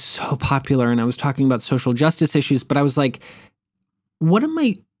becoming so popular, and I was talking about social justice issues, but I was like,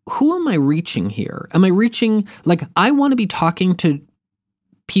 who am I reaching here? Am I reaching, I want to be talking to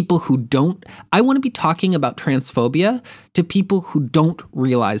people who I want to be talking about transphobia to people who don't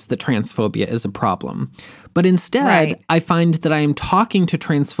realize that transphobia is a problem. But instead, I find that I am talking to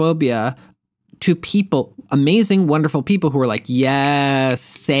transphobia to people, amazing, wonderful people who are yes,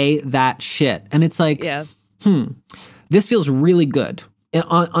 say that shit. And it's this feels really good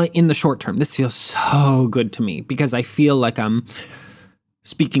in the short term. This feels so good to me, because I feel like I'm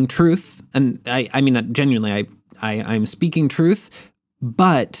speaking truth. And I mean that genuinely, I'm speaking truth,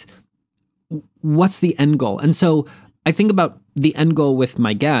 but what's the end goal? And so I think about the end goal with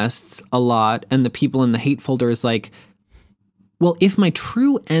my guests a lot, and the people in the hate folder is well, if my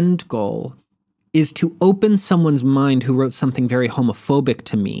true end goal is to open someone's mind who wrote something very homophobic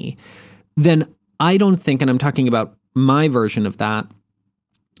to me, then I don't think, and I'm talking about my version of that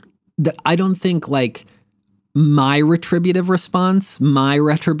I don't think like my retributive response, my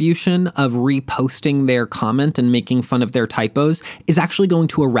retribution of reposting their comment and making fun of their typos is actually going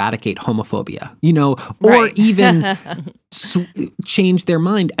to eradicate homophobia, you know, or even change their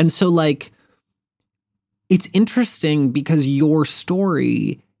mind. And so like, it's interesting because your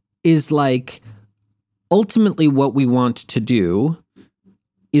story is like, ultimately what we want to do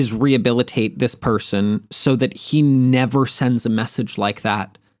is rehabilitate this person so that he never sends a message like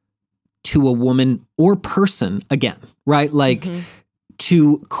that to a woman or person again, right? Like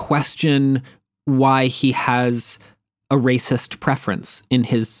to question why he has a racist preference in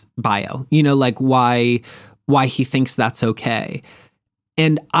his bio, you know, like why he thinks that's okay.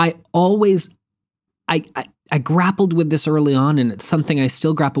 And I always, I grappled with this early on, and it's something I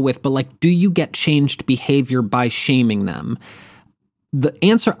still grapple with, but like, do you get changed behavior by shaming them? The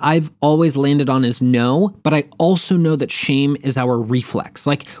answer I've always landed on is no, but I also know that shame is our reflex.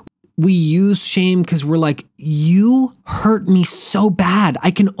 Like, we use shame because we're like, you hurt me so bad.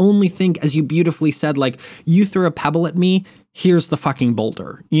 I can only think, as you beautifully said, like, you threw a pebble at me, here's the fucking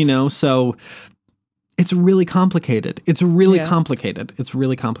boulder, you know? So it's really complicated. It's really complicated. It's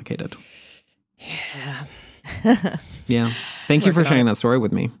really complicated. Yeah. Yeah. Thank you for sharing that story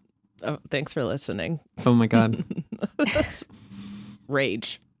with me. Oh, thanks for listening. Oh my God.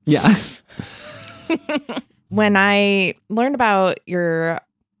 Rage. Yeah. When I learned about your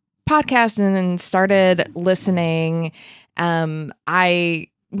podcast and then started listening, I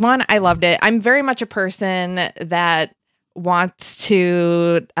loved it. I'm very much a person that wants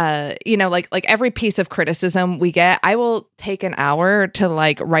to, like every piece of criticism we get, I will take an hour to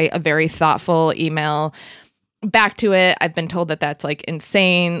like write a very thoughtful email back to it. I've been told that that's like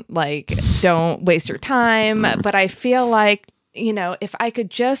insane, like don't waste your time. But I feel like, you know, if I could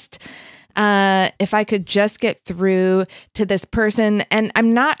just get through to this person, and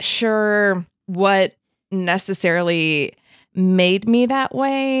I'm not sure what necessarily made me that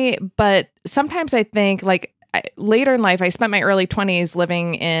way, but sometimes I think like later in life, I spent my early 20s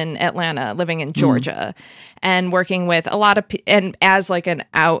living in Atlanta, living in Georgia, and working with a lot of, and as like an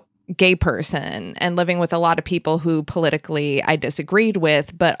out gay person, and living with a lot of people who politically I disagreed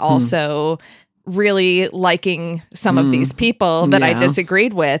with, but also really liking some of these people that I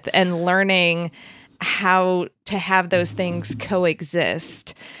disagreed with, and learning how to have those things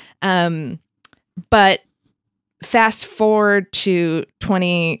coexist. But fast forward to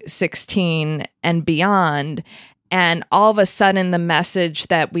 2016 and beyond, and all of a sudden the message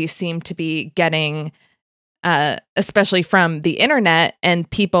that we seem to be getting, especially from the internet and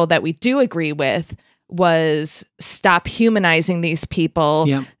people that we do agree with, was stop humanizing these people,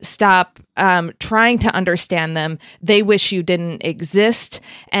 stop trying to understand them. They wish you didn't exist,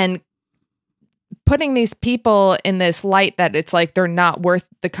 and putting these people in this light that it's like they're not worth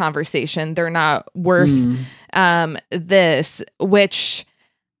the conversation. They're not worth this, which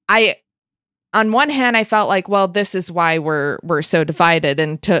on one hand, I felt like, well, this is why we're so divided,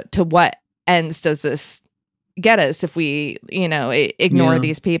 and to what ends does this get us if we, ignore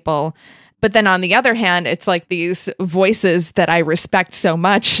these people? But then on the other hand, it's like these voices that I respect so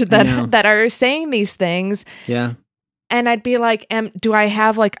much that are saying these things. Yeah. And I'd be like, do I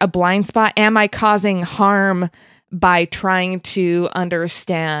have like a blind spot? Am I causing harm by trying to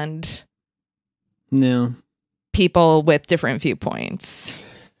understand people with different viewpoints?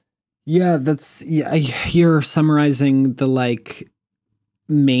 Yeah, you're summarizing the like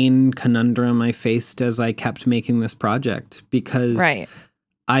main conundrum I faced as I kept making this project, because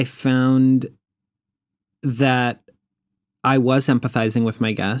I found that I was empathizing with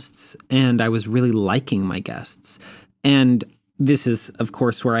my guests, and I was really liking my guests. And this is, of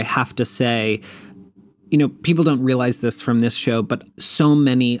course, where I have to say, people don't realize this from this show, but so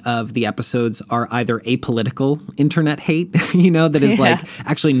many of the episodes are either apolitical internet hate, that is like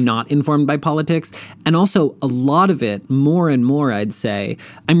actually not informed by politics. And also a lot of it, more and more, I'd say,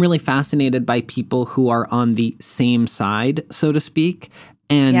 I'm really fascinated by people who are on the same side, so to speak,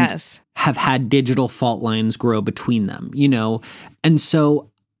 and have had digital fault lines grow between them, And so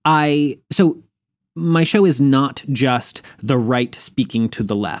my show is not just the right speaking to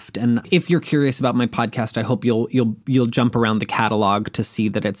the left. And if you're curious about my podcast, I hope you'll jump around the catalog to see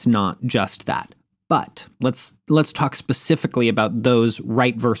that it's not just that. But let's talk specifically about those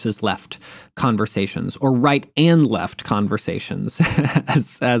right versus left conversations, or right and left conversations,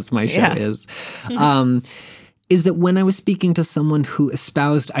 as my show is. Is that when I was speaking to someone who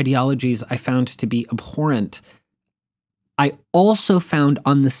espoused ideologies I found to be abhorrent, I also found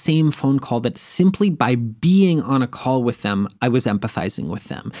on the same phone call that simply by being on a call with them, I was empathizing with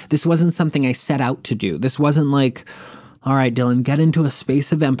them. This wasn't something I set out to do. This wasn't like, all right, Dylan, get into a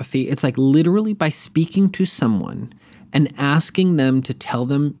space of empathy. It's like literally by speaking to someone and asking them to tell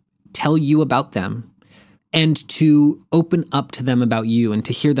you about them and to open up to them about you and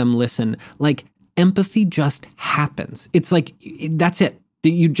to hear them listen. Like empathy just happens. It's like, that's it.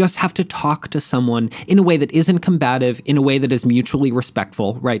 You just have to talk to someone in a way that isn't combative, in a way that is mutually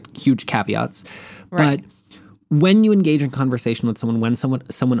respectful, right? Huge caveats. Right. But when you engage in conversation with someone, when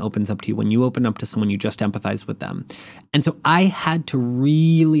someone opens up to you, when you open up to someone, you just empathize with them. And so I had to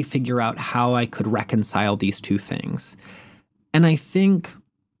really figure out how I could reconcile these two things. And I think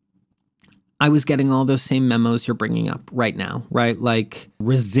I was getting all those same memos you're bringing up right now, right? Like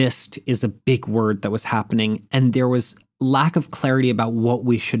resist is a big word that was happening. And there was lack of clarity about what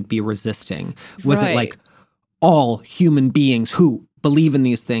we should be resisting. Was it like all human beings who believe in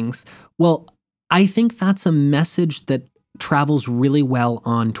these things? Well, I think that's a message that travels really well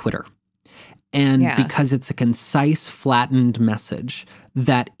on Twitter. And because it's a concise, flattened message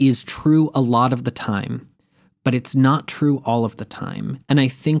that is true a lot of the time, but it's not true all of the time. And I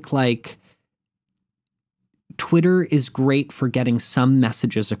think like Twitter is great for getting some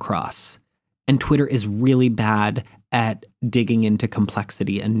messages across, and Twitter is really bad at digging into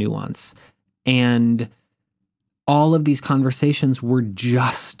complexity and nuance. And all of these conversations were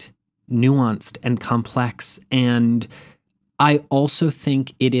just nuanced and complex. And I also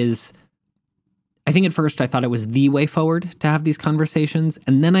think I think at first I thought it was the way forward to have these conversations.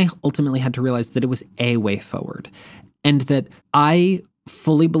 And then I ultimately had to realize that it was a way forward. And that I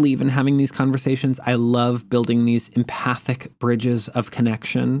fully believe in having these conversations. I love building these empathic bridges of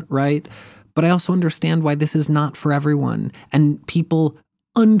connection, right? But I also understand why this is not for everyone. And people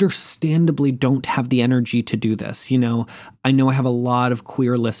understandably don't have the energy to do this. You know I have a lot of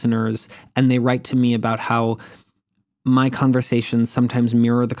queer listeners, and they write to me about how my conversations sometimes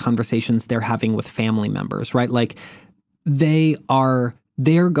mirror the conversations they're having with family members, right? Like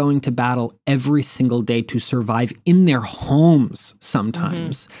they're going to battle every single day to survive in their homes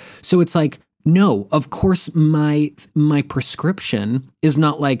sometimes. Mm-hmm. So it's like, no, of course, my prescription is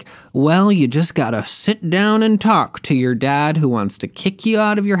not like, well, you just got to sit down and talk to your dad who wants to kick you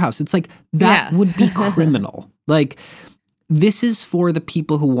out of your house. It's like, that would be criminal. Like, this is for the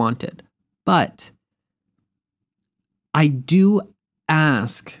people who want it. But I do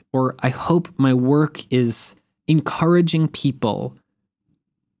ask, or I hope my work is encouraging people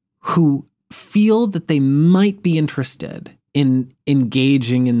who feel that they might be interested in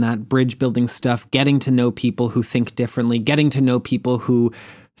engaging in that bridge building stuff, getting to know people who think differently, getting to know people who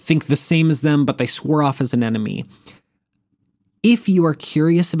think the same as them, but they swore off as an enemy. If you are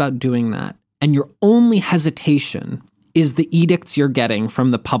curious about doing that, and your only hesitation is the edicts you're getting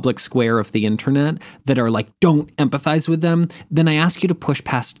from the public square of the internet that are like, don't empathize with them, then I ask you to push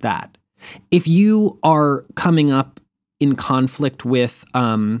past that. If you are coming up in conflict with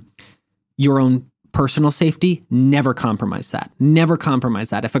your own personal safety, never compromise that. Never compromise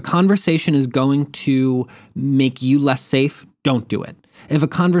that. If a conversation is going to make you less safe, don't do it. If a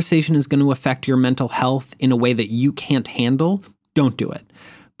conversation is going to affect your mental health in a way that you can't handle, don't do it.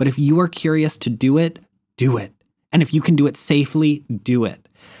 But if you are curious to do it, do it. And if you can do it safely, do it.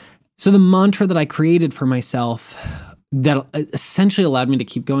 So the mantra that I created for myself that essentially allowed me to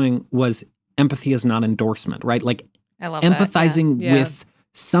keep going was empathy is not endorsement, right? Like I love empathizing with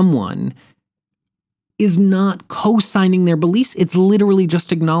someone is not co-signing their beliefs. It's literally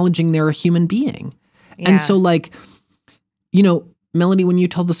just acknowledging they're a human being. Yeah. And so like, Melody, when you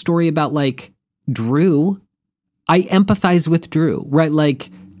tell the story about like Drew, I empathize with Drew, right? Like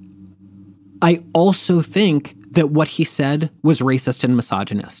I also think that what he said was racist and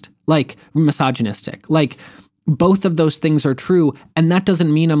misogynistic. Like both of those things are true. And that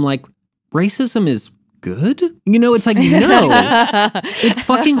doesn't mean I'm like, racism is good? It's like, no, it's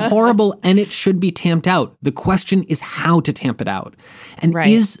fucking horrible and it should be tamped out. The question is how to tamp it out. And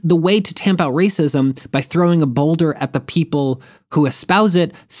is the way to tamp out racism by throwing a boulder at the people who espouse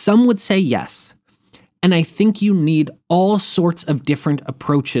it? Some would say yes. And I think you need all sorts of different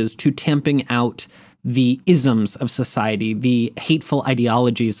approaches to tamping out the isms of society, the hateful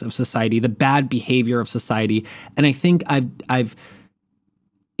ideologies of society, the bad behavior of society. And I think I've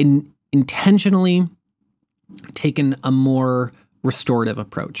intentionally taken a more restorative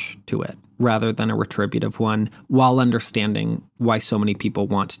approach to it rather than a retributive one, while understanding why so many people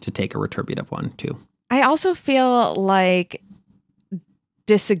want to take a retributive one too. I also feel like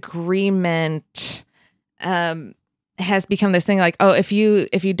disagreement has become this thing like, oh, if you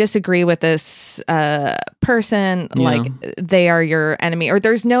disagree with this person, like they are your enemy, or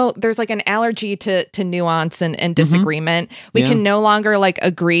there's like an allergy to nuance and disagreement. We can no longer like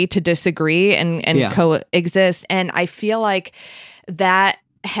agree to disagree and coexist. And I feel like that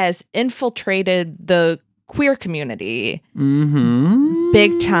has infiltrated the queer community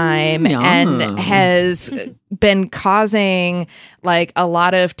big time and has been causing like a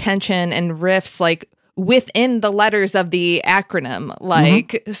lot of tension and rifts like within the letters of the acronym,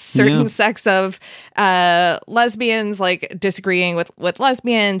 like certain sects of lesbians like disagreeing with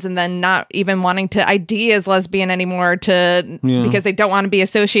lesbians and then not even wanting to ID as lesbian anymore because they don't want to be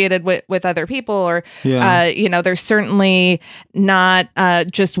associated with other people, or there's certainly not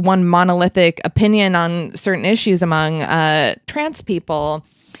just one monolithic opinion on certain issues among trans people.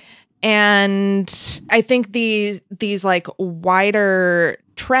 And I think these like wider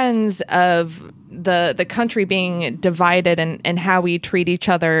trends of the country being divided and how we treat each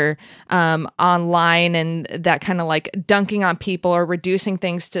other online, and that kind of like dunking on people or reducing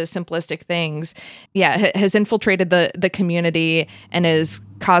things to simplistic things, has infiltrated the community and is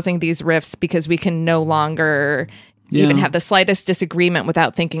causing these rifts because we can no longer even have the slightest disagreement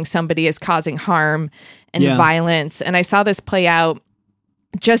without thinking somebody is causing harm and violence. And I saw this play out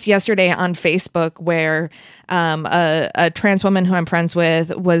just yesterday on Facebook, where a trans woman who I'm friends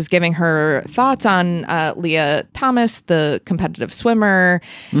with was giving her thoughts on Leah Thomas, the competitive swimmer,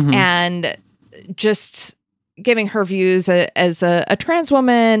 and just giving her views as a trans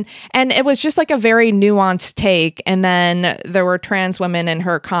woman. And it was just like a very nuanced take. And then there were trans women in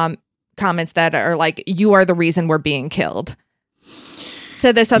her comments that are like, "You are the reason we're being killed,"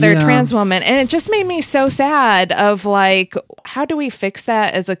 to this other trans woman. And it just made me so sad of like, how do we fix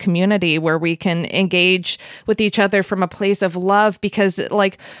that as a community where we can engage with each other from a place of love? Because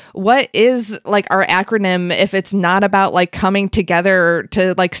like, what is like our acronym if it's not about like coming together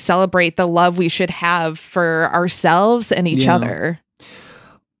to like celebrate the love we should have for ourselves and each other?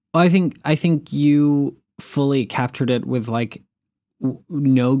 Well, I think you fully captured it with like,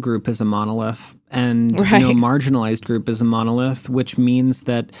 no group is a monolith, and no marginalized group is a monolith, which means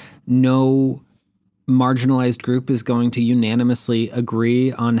that no marginalized group is going to unanimously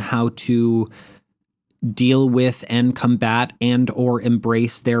agree on how to deal with and combat and or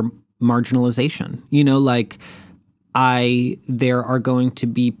embrace their marginalization. You know, like there are going to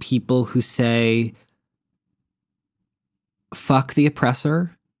be people who say, fuck the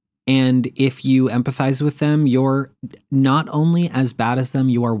oppressor. And if you empathize with them, you're not only as bad as them,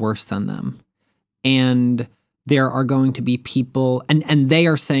 you are worse than them. And there are going to be people, and they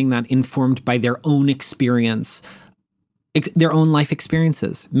are saying that informed by their own experience, their own life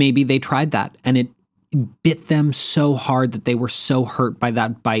experiences. Maybe they tried that and it bit them so hard that they were so hurt by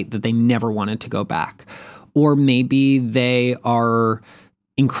that bite that they never wanted to go back. Or maybe they are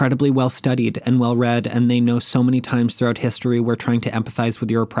incredibly well-studied and well-read, and they know so many times throughout history where trying to empathize with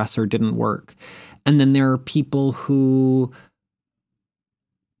your oppressor didn't work. And then there are people who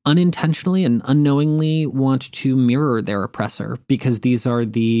unintentionally and unknowingly want to mirror their oppressor because these are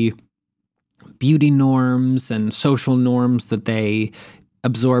the beauty norms and social norms that they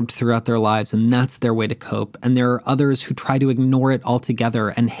absorbed throughout their lives, and that's their way to cope. And there are others who try to ignore it altogether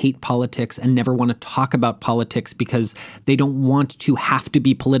and hate politics and never want to talk about politics because they don't want to have to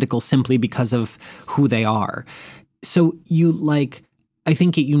be political simply because of who they are. So I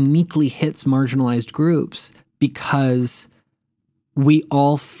think it uniquely hits marginalized groups because we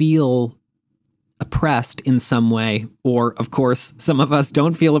all feel oppressed in some way, or of course, some of us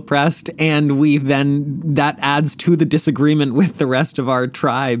don't feel oppressed, and that adds to the disagreement with the rest of our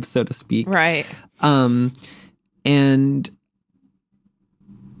tribe, so to speak. Right. And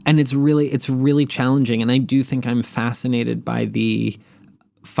it's really challenging, and I do think I'm fascinated by the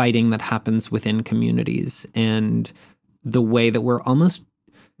fighting that happens within communities and the way that we're almost,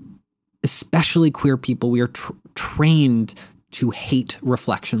 especially queer people, we are trained to hate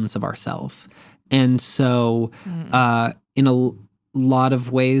reflections of ourselves. And so in a lot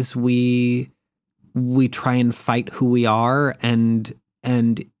of ways, we try and fight who we are, and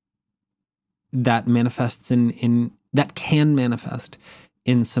that manifests that can manifest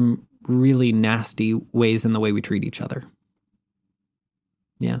in some really nasty ways in the way we treat each other.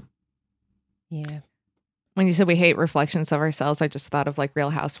 Yeah. Yeah. When you said we hate reflections of ourselves, I just thought of like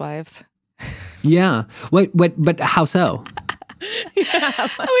Real Housewives. Yeah. But how so?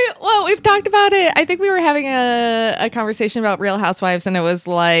 We've talked about it. I think we were having a conversation about Real Housewives, and it was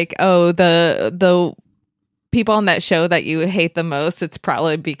like, oh, the people on that show that you hate the most, it's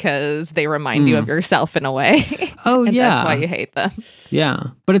probably because they remind you of yourself in a way. Oh, and yeah. That's why you hate them. Yeah.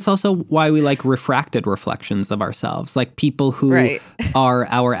 But it's also why we like refracted reflections of ourselves, like people who are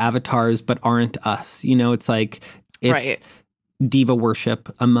our avatars but aren't us. You know, it's like it's diva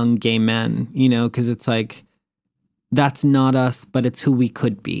worship among gay men, you know, because it's like that's not us, but it's who we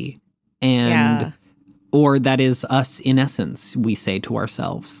could be. And or that is us in essence, we say to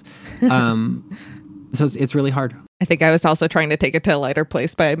ourselves. So it's really hard. I think I was also trying to take it to a lighter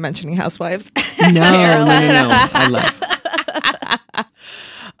place by mentioning Housewives. No. I love.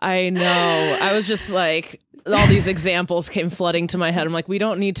 I know. I was just like, all these examples came flooding to my head. I'm like, we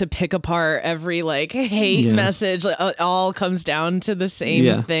don't need to pick apart every like hate message. Like, it all comes down to the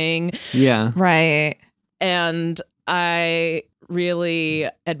same thing. Yeah. Right. And I really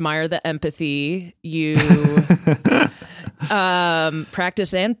admire the empathy you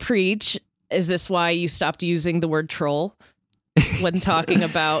practice and preach. Is this why you stopped using the word troll when talking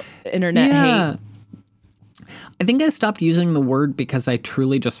about internet hate? I think I stopped using the word because I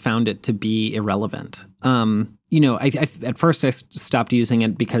truly just found it to be irrelevant. You know, I at first I stopped using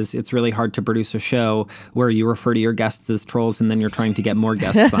it because it's really hard to produce a show where you refer to your guests as trolls and then you're trying to get more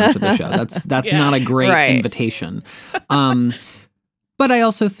guests onto the show. That's not a great invitation. But I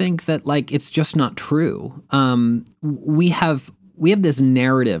also think that like it's just not true. We have this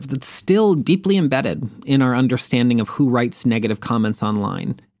narrative that's still deeply embedded in our understanding of who writes negative comments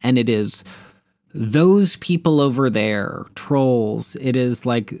online. And it is those people over there, trolls. It is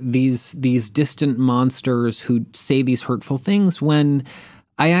like these distant monsters who say these hurtful things, when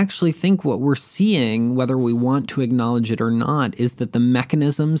I actually think what we're seeing, whether we want to acknowledge it or not, is that the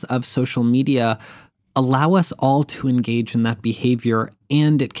mechanisms of social media allow us all to engage in that behavior.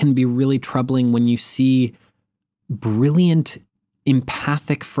 And it can be really troubling when you see brilliant,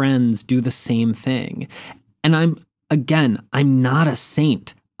 empathic friends do the same thing. And I'm not a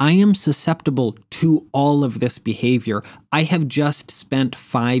saint. I am susceptible to all of this behavior. I have just spent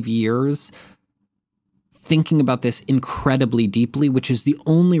 5 years thinking about this incredibly deeply, which is the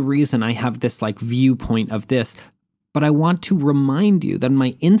only reason I have this like viewpoint of this. But I want to remind you that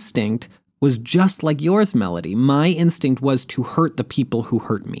my instinct was just like yours, Melody. My instinct was to hurt the people who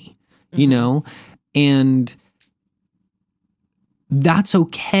hurt me, you know? And that's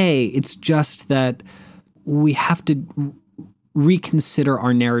okay. It's just that we have to reconsider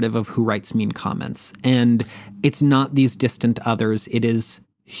our narrative of who writes mean comments. And it's not these distant others. It is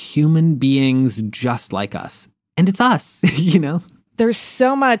human beings just like us. And it's us, you know? There's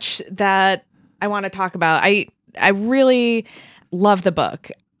so much that I want to talk about. I really love the book.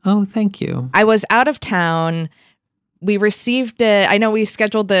 Oh, thank you. I was out of town. We received it. I know we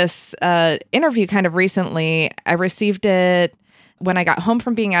scheduled this interview kind of recently. I received it when I got home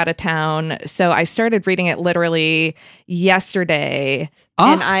from being out of town. So I started reading it literally yesterday.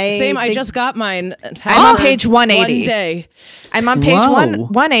 Oh, and I just got mine. I'm on page 180. One day. I'm on page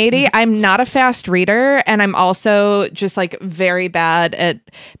 180. I'm not a fast reader. And I'm also just like very bad at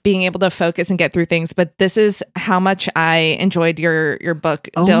being able to focus and get through things. But this is how much I enjoyed your book,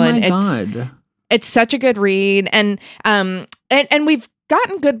 Dylan. Oh my God. It's such a good read. And we've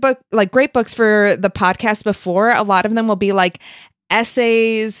gotten great books for the podcast before. A lot of them will be like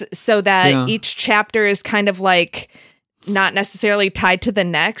essays so that each chapter is kind of like not necessarily tied to the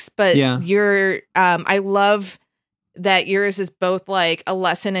next, but I love that yours is both like a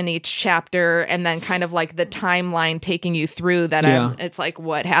lesson in each chapter and then kind of like the timeline taking you through that. It's like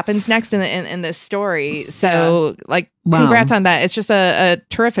what happens next in this story. So congrats on that. It's just a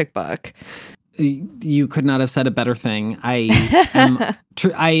terrific book. You could not have said a better thing. I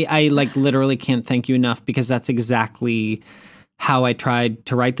like literally can't thank you enough, because that's exactly how I tried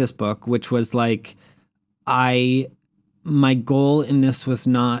to write this book, which was like, my goal in this was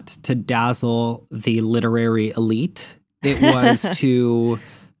not to dazzle the literary elite. It was to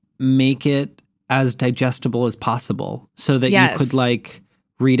make it as digestible as possible so that you could like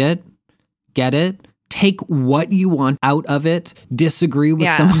read it, get it, take what you want out of it, disagree with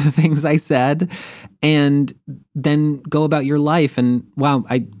some of the things I said, and then go about your life. And wow,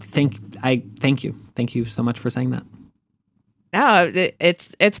 I thank you. Thank you so much for saying that. No,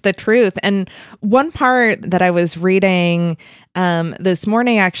 it's the truth. And one part that I was reading this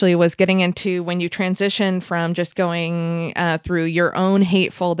morning actually was getting into when you transition from just going through your own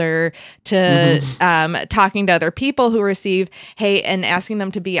hate folder to talking to other people who receive hate and asking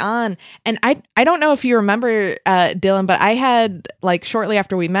them to be on. And I don't know if you remember, Dylan, but I had like shortly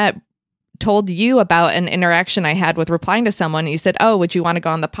after we met told you about an interaction I had with replying to someone. You said, "Oh, would you want to go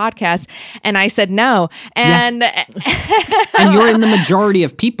on the podcast?" And I said no. And and you're in the majority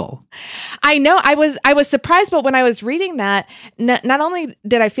of people. I know. I was surprised, but when I was reading that, not only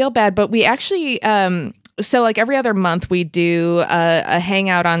did I feel bad, but we actually so like every other month we do a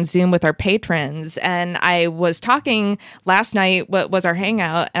hangout on Zoom with our patrons. And I was talking last night, what was our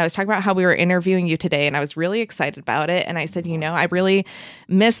hangout, and I was talking about how we were interviewing you today, and I was really excited about it. And I said, I really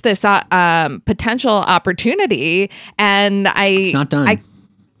missed this potential opportunity, and it's not done.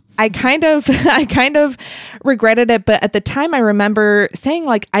 I kind of regretted it, but at the time I remember saying,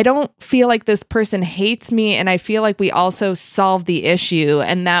 like, I don't feel like this person hates me, and I feel like we also solved the issue,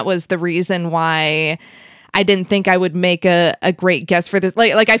 and that was the reason why I didn't think I would make a great guest for this.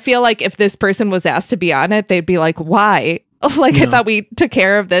 Like I feel like if this person was asked to be on it, they'd be like, "Why?" Like I thought we took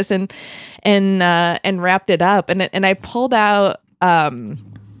care of this and wrapped it up, and I pulled out.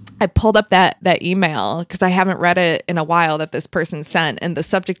 I pulled up that email because I haven't read it in a while that this person sent, and the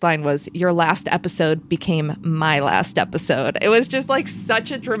subject line was, "Your last episode became my last episode." It was just like such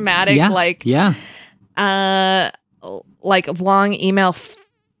a dramatic, long email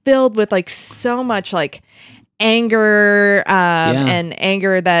filled with like so much like anger and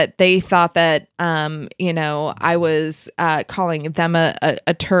anger that they thought that I was calling them a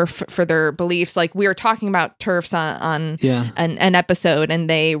TERF for their beliefs. Like we were talking about TERFs on an episode, and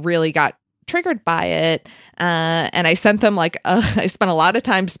they really got triggered by it. And I sent them I spent a lot of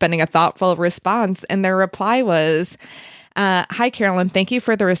time spending a thoughtful response, and their reply was, "Hi, Carolyn. Thank you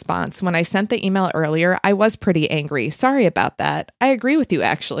for the response. When I sent the email earlier, I was pretty angry. Sorry about that. I agree with you,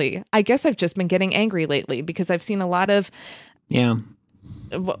 actually. I guess I've just been getting angry lately because I've seen a lot of..."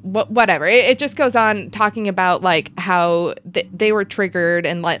 Whatever. It just goes on talking about like how they were triggered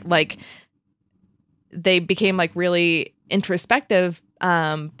and like they became like really introspective.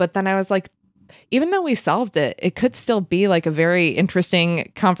 But then I was like, even though we solved it, it could still be like a very interesting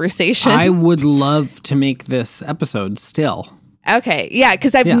conversation. I would love to make this episode still. Okay. Yeah.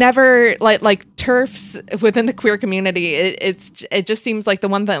 Because I've never like TERFs within the queer community. It just seems like the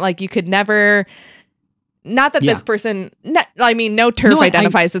one that like you could never, not that this person, no TERF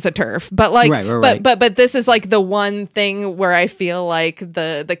identifies as a TERF, but like, right. But this is like the one thing where I feel like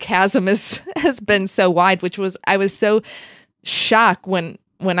the chasm has been so wide, I was so shocked when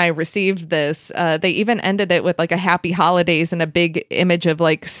I received this. They even ended it with like a happy holidays and a big image of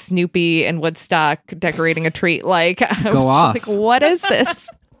like Snoopy and Woodstock decorating a tree. Like, I was off. just like, what is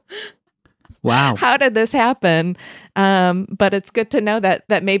this? Wow. How did this happen? But it's good to know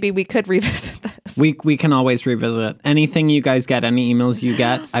that maybe we could revisit this. We can always revisit. Anything you guys get, any emails you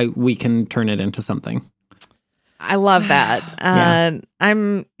get, we can turn it into something. I love that.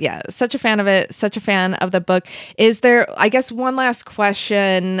 I'm such a fan of it, such a fan of the book. Is there, I guess, one last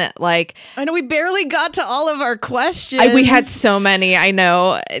question? Like, I know we barely got to all of our questions. We had so many, I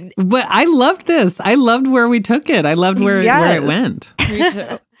know. But I loved this. I loved where we took it. I loved where it went. Me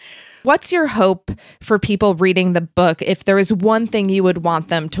too. What's your hope for people reading the book? If there is one thing you would want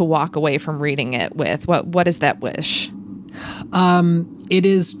them to walk away from reading it with, what is that wish? It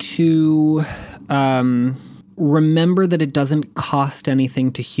is to remember that it doesn't cost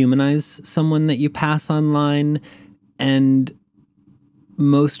anything to humanize someone that you pass online. And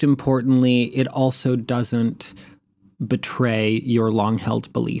most importantly, it also doesn't betray your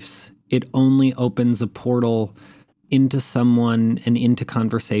long-held beliefs. It only opens a portal into someone and into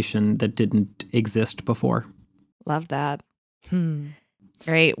conversation that didn't exist before. Love that.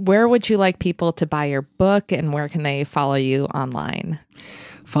 Great. Where would you like people to buy your book, and where can they follow you online?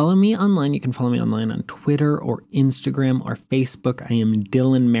 Follow me online. You can follow me online on Twitter or Instagram or Facebook. I am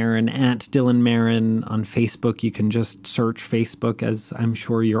Dylan Marron at Dylan Marron on Facebook. You can just search Facebook, as I'm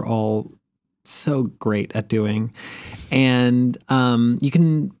sure you're all so great at doing. And you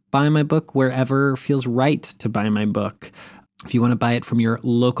can buy my book wherever feels right to buy my book. If you want to buy it from your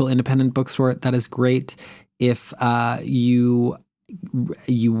local independent bookstore, that is great. If you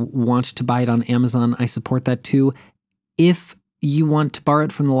want to buy it on Amazon, I support that too. If you want to borrow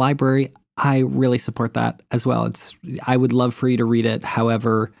it from the library, I really support that as well. I would love for you to read it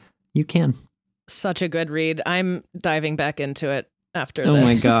however you can. Such a good read. I'm diving back into it after this. Oh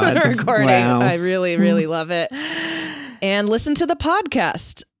my God. recording. Wow. I really, really love it. And listen to the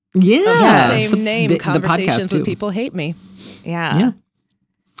podcast. Yeah. Of the same name, the Conversations podcast with People Hate Me. Yeah.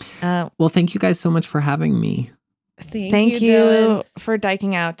 Well, thank you guys so much for having me. Thank you, Dylan. For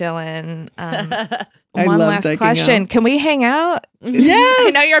diking out, Dylan. I One love last diking question. out. Can we hang out? Yes!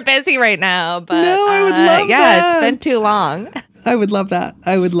 I know you're busy right now, but No, I would love that. It's been too long. I would love that.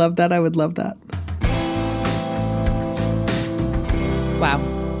 I would love that. I would love that. Wow.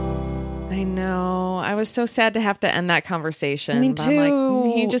 I know. I was so sad to have to end that conversation. Me but I'm like,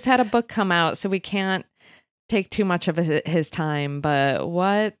 too. he just had a book come out, so we can't take too much of his time. But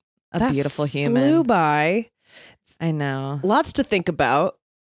what a That beautiful human. flew by. I know. Lots to think about.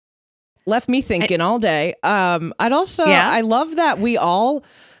 Left me thinking all day. I'd also, Yeah? I love that we all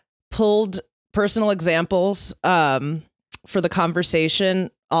pulled personal examples for the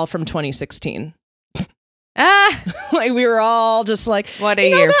conversation, all from 2016. Ah, Like we were all just like, what a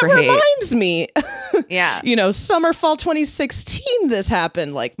you know, year that for hate. reminds me. Yeah. You know, summer, fall 2016, this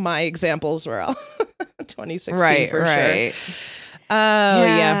happened. Like my examples were all 2016 Right, for right. sure. Oh,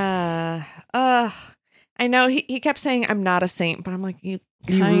 yeah. I know he kept saying I'm not a saint, but I'm like, you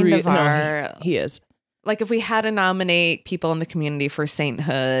You kind re- of no, are. he is. Like if we had to nominate people in the community for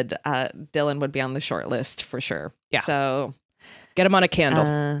sainthood, Dylan would be on the short list for sure. Yeah. So Get him on a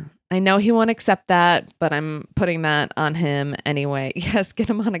candle. I know he won't accept that, but I'm putting that on him anyway. Yes, get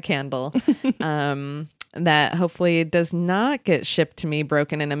him on a candle. That hopefully does not get shipped to me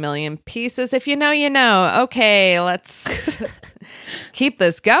broken in a million pieces. If you know, you know. Okay, let's keep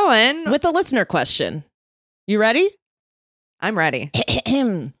this going. With a listener question. You ready? I'm ready.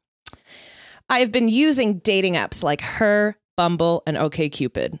 I have been using dating apps like Her, Bumble, and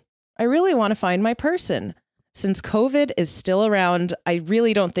OkCupid. I really want to find my person. Since COVID is still around, I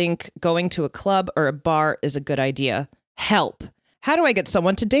really don't think going to a club or a bar is a good idea. Help. How do I get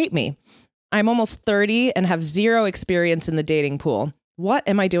someone to date me? I'm almost 30 and have zero experience in the dating pool. What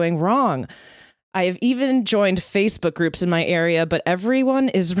am I doing wrong? I have even joined Facebook groups in my area, but everyone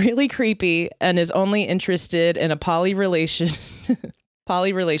is really creepy and is only interested in a poly relationship.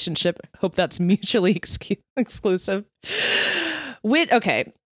 Hope that's mutually exclusive.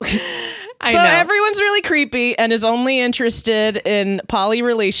 Okay. I So know. everyone's really creepy and is only interested in poly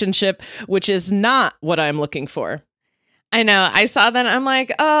relationship, which is not what I'm looking for. I know. I saw that. I'm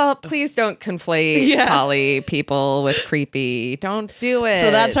like, oh, please don't conflate Yeah. poly people with creepy. Don't do it.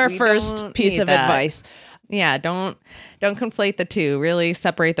 So that's our We first don't piece need of that. advice. Yeah, don't conflate the two. Really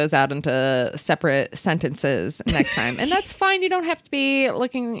separate those out into separate sentences next time. And that's fine. You don't have to be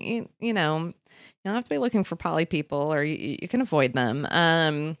looking, you know, you don't have to be looking for poly people, or you can avoid them.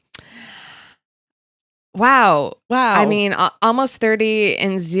 Wow. I mean, almost 30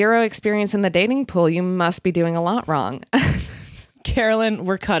 and zero experience in the dating pool. You must be doing a lot wrong. Carolyn,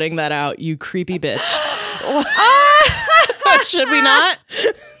 we're cutting that out, you creepy bitch. Should we not?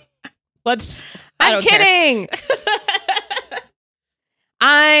 I'm kidding.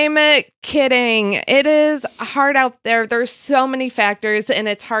 I'm kidding. It is hard out there. There's so many factors, and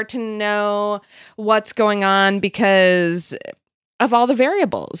it's hard to know what's going on because of all the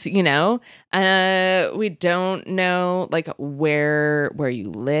variables, you know. We don't know like where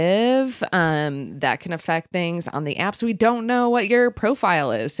you live. That can affect things on the apps. We don't know what your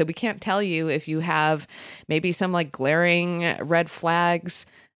profile is, so we can't tell you if you have maybe some like glaring red flags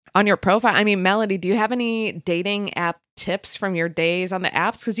on your profile. I mean, Melody, do you have any dating app tips from your days on the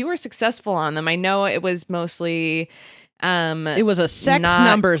apps? Because you were successful on them. I know it was mostly It was a sex not-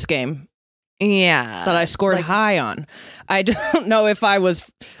 numbers game yeah, that I scored like- high on. I don't know if I was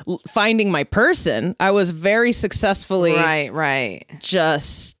finding my person. I was very successfully right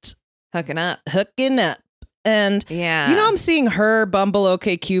just hooking up. hooking up. And Yeah, you know, I'm seeing Her, Bumble,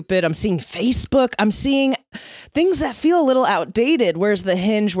 OkCupid. I'm seeing Facebook. I'm seeing things that feel a little outdated. Where's the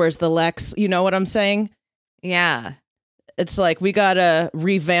Hinge? Where's the Lex? You know what I'm saying? yeah, It's like we got to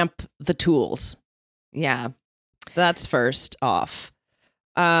revamp the tools. yeah. That's first off.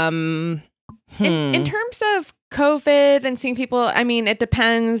 In terms of COVID and seeing people, I mean, it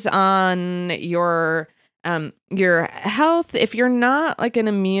depends on your health. If you're not like an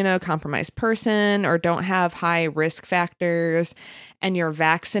immunocompromised person or don't have high risk factors and you're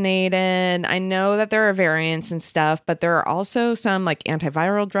vaccinated, I know that there are variants and stuff, but there are also some like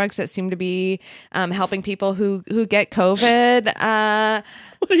antiviral drugs that seem to be helping people who get COVID.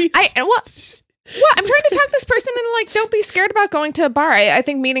 What are you Well, I'm trying to talk this person and like, don't be scared about going to a bar. I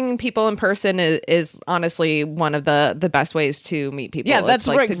think meeting people in person is honestly one of the best ways to meet people. Yeah, It's that's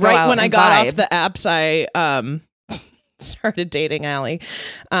like right. to go Right out when I and got vibe. off the apps, I started dating Allie.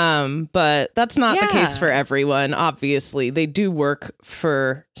 But that's not the case Yeah. for everyone. Obviously, they do work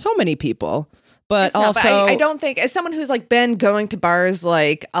for so many people. But It's not, also, I don't think, as someone who's like been going to bars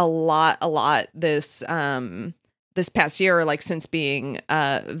like a lot this past year, like since being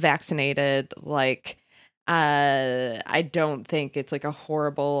vaccinated, like I don't think it's like a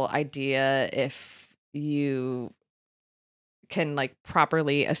horrible idea if you can like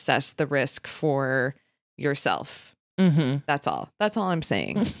properly assess the risk for yourself. Mhm. That's all I'm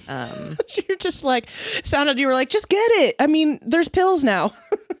saying. You're just like, sounded, you were like, just get it. I mean, there's pills now.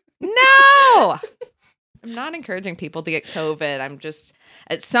 No, I'm not encouraging people to get COVID. I'm just,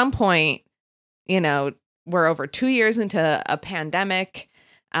 at some point, we're over 2 years into a pandemic.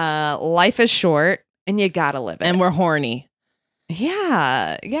 Life is short and you gotta live it. And we're horny.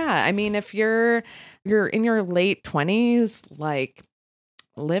 Yeah. I mean, if you're in your late 20s, like,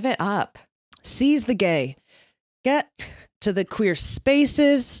 live it up. Seize the gay. Get to the queer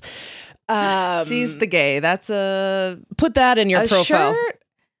spaces. Seize the gay. That's put that in your profile. Shirt?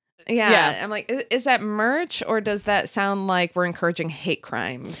 Yeah. I'm like, is that merch, or does that sound like we're encouraging hate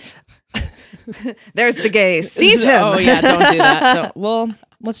crimes? There's the gay. Seize him. Oh yeah, don't do that. Well,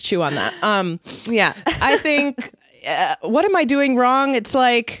 let's chew on that. Yeah. I think, what am I doing wrong? It's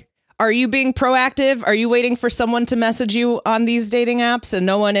like, are you being proactive? Are you waiting for someone to message you on these dating apps and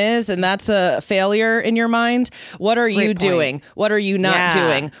no one is, and that's a failure in your mind? What are you doing? What are you not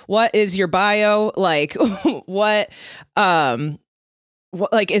doing? What is your bio? Like, what,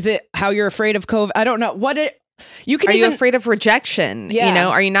 like, is it how you're afraid of COVID? I don't know. Are you afraid of rejection? Yeah.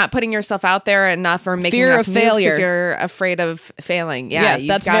 Are you not putting yourself out there enough, or making fear enough of failure because you're afraid of failing? Yeah,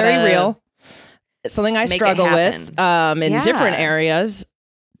 that's very real. It's something I struggle with in different areas.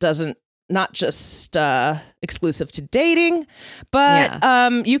 Not just exclusive to dating, but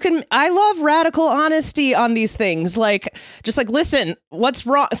I love radical honesty on these things. Like, just like, listen, what's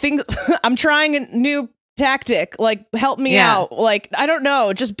wrong? I'm trying a new tactic, like, help me out. Like, I don't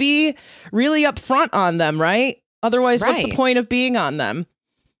know, just be really upfront on them, right? Otherwise, what's the point of being on them?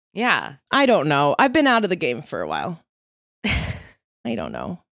 Yeah. I don't know. I've been out of the game for a while. I don't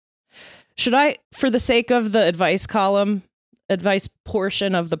know. Should I, for the sake of the advice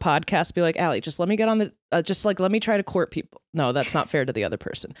portion of the podcast, be like, Allie, just let me get on the, let me try to court people. No, that's not fair to the other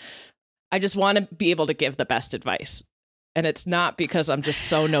person. I just want to be able to give the best advice. And it's not because I'm just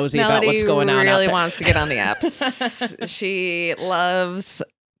so nosy about what's going on. Melody really wants to get on the apps. She loves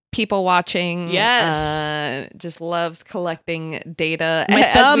people watching. Yes. Just loves collecting data. My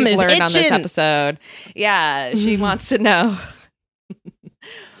thumb is learned itching on this episode. Yeah. She wants to know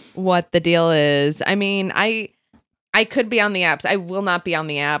what the deal is. I mean, I could be on the apps. I will not be on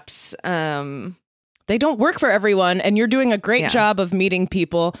the apps. They don't work for everyone, and you're doing a great job of meeting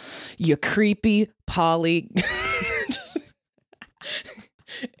people. You creepy poly.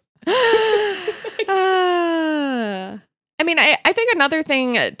 I mean, I think another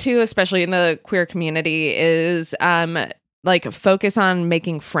thing too, especially in the queer community, is like, focus on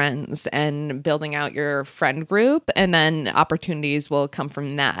making friends and building out your friend group, and then opportunities will come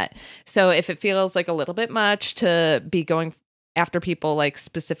from that. So if it feels like a little bit much to be going after people, like,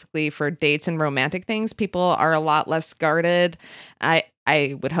 specifically for dates and romantic things, people are a lot less guarded, I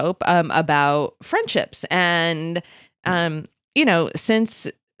would hope, about friendships. And since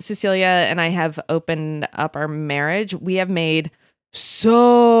Cecilia and I have opened up our marriage, we have made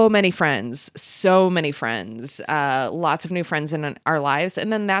so many friends, lots of new friends in our lives.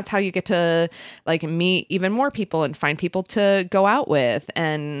 And then that's how you get to, like, meet even more people and find people to go out with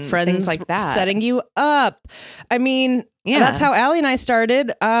and friends, things like that. Setting you up. I mean, that's how Allie and I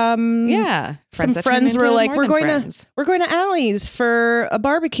started. Some friends were like, we're going to Allie's for a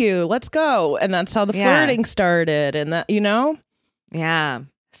barbecue. Let's go. And that's how the flirting started. And that, Yeah.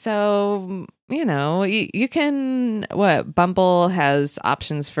 So, you can, Bumble has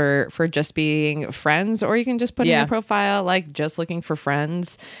options for just being friends, or you can just put in your profile, like, just looking for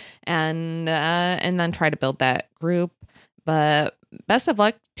friends, and then try to build that group. But best of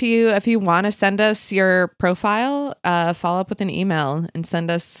luck to you. If you want to send us your profile, follow up with an email and send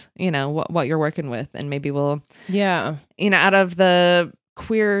us, what you're working with. And maybe we'll, out of the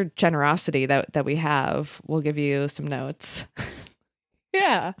queer generosity that we have, we'll give you some notes.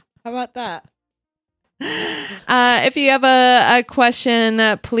 Yeah. How about that? If you have a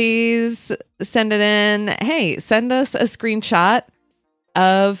question, please send it in. Hey, send us a screenshot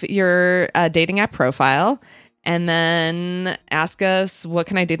of your dating app profile, and then ask us, what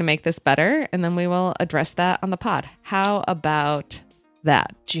can I do to make this better? And then we will address that on the pod. How about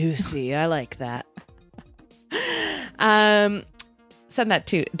that? Juicy. I like that. Send that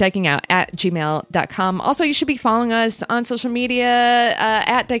to dykingout@gmail.com. Also, you should be following us on social media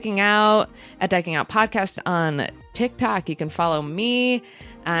at Dyking Out Podcast on TikTok. You can follow me.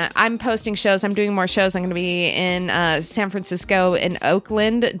 I'm posting shows. I'm doing more shows. I'm going to be in San Francisco and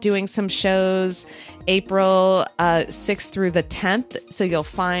Oakland doing some shows April 6th through the 10th. So you'll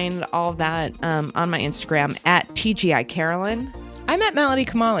find all of that on my Instagram at TGI Carolyn. I'm at Melody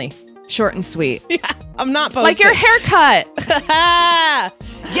Kamali. Short and sweet. Yeah, I'm not posting. Like your haircut.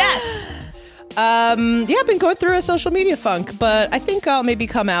 Yes. I've been going through a social media funk, but I think I'll maybe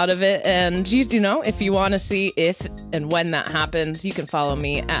come out of it. And you know, if you want to see if and when that happens, you can follow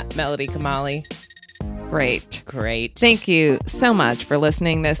me at Melody Kamali. Great. Thank Thank you so much for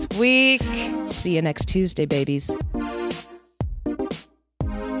listening this week. See you next Tuesday, babies.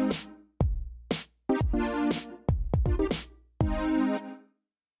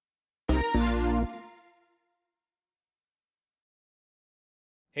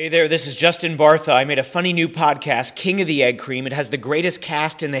 Hey there, this is Justin Bartha. I made a funny new podcast, King of the Egg Cream. It has the greatest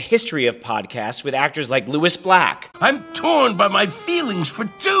cast in the history of podcasts with actors like Louis Black, I'm torn by my feelings for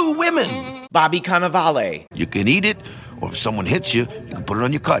two women. Bobby Cannavale, You can eat it, or if someone hits you, you can put it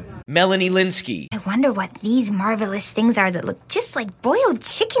on your cut. Melanie Linsky, I wonder what these marvelous things are that look just like boiled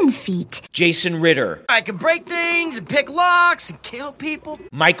chicken feet. Jason Ritter, I can break things and pick locks and kill people.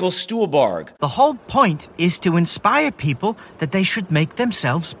 Michael Stuhlbarg, The whole point is to inspire people that they should make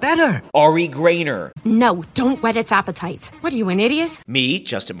themselves better. Ari Grainer, No, don't whet its appetite. What are you, an idiot? me,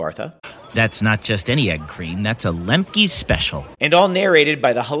 Justin Bartha, That's not just any egg cream, that's a Lemke's special. and all narrated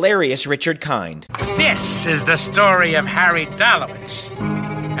by the hilarious Richard Kind. This is the story of Harry Dalowitz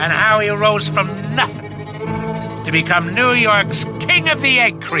and how he rose from nothing to become New York's King of the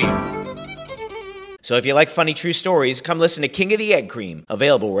Egg Cream. So if you like funny true stories, come listen to King of the Egg Cream,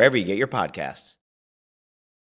 available wherever you get your podcasts.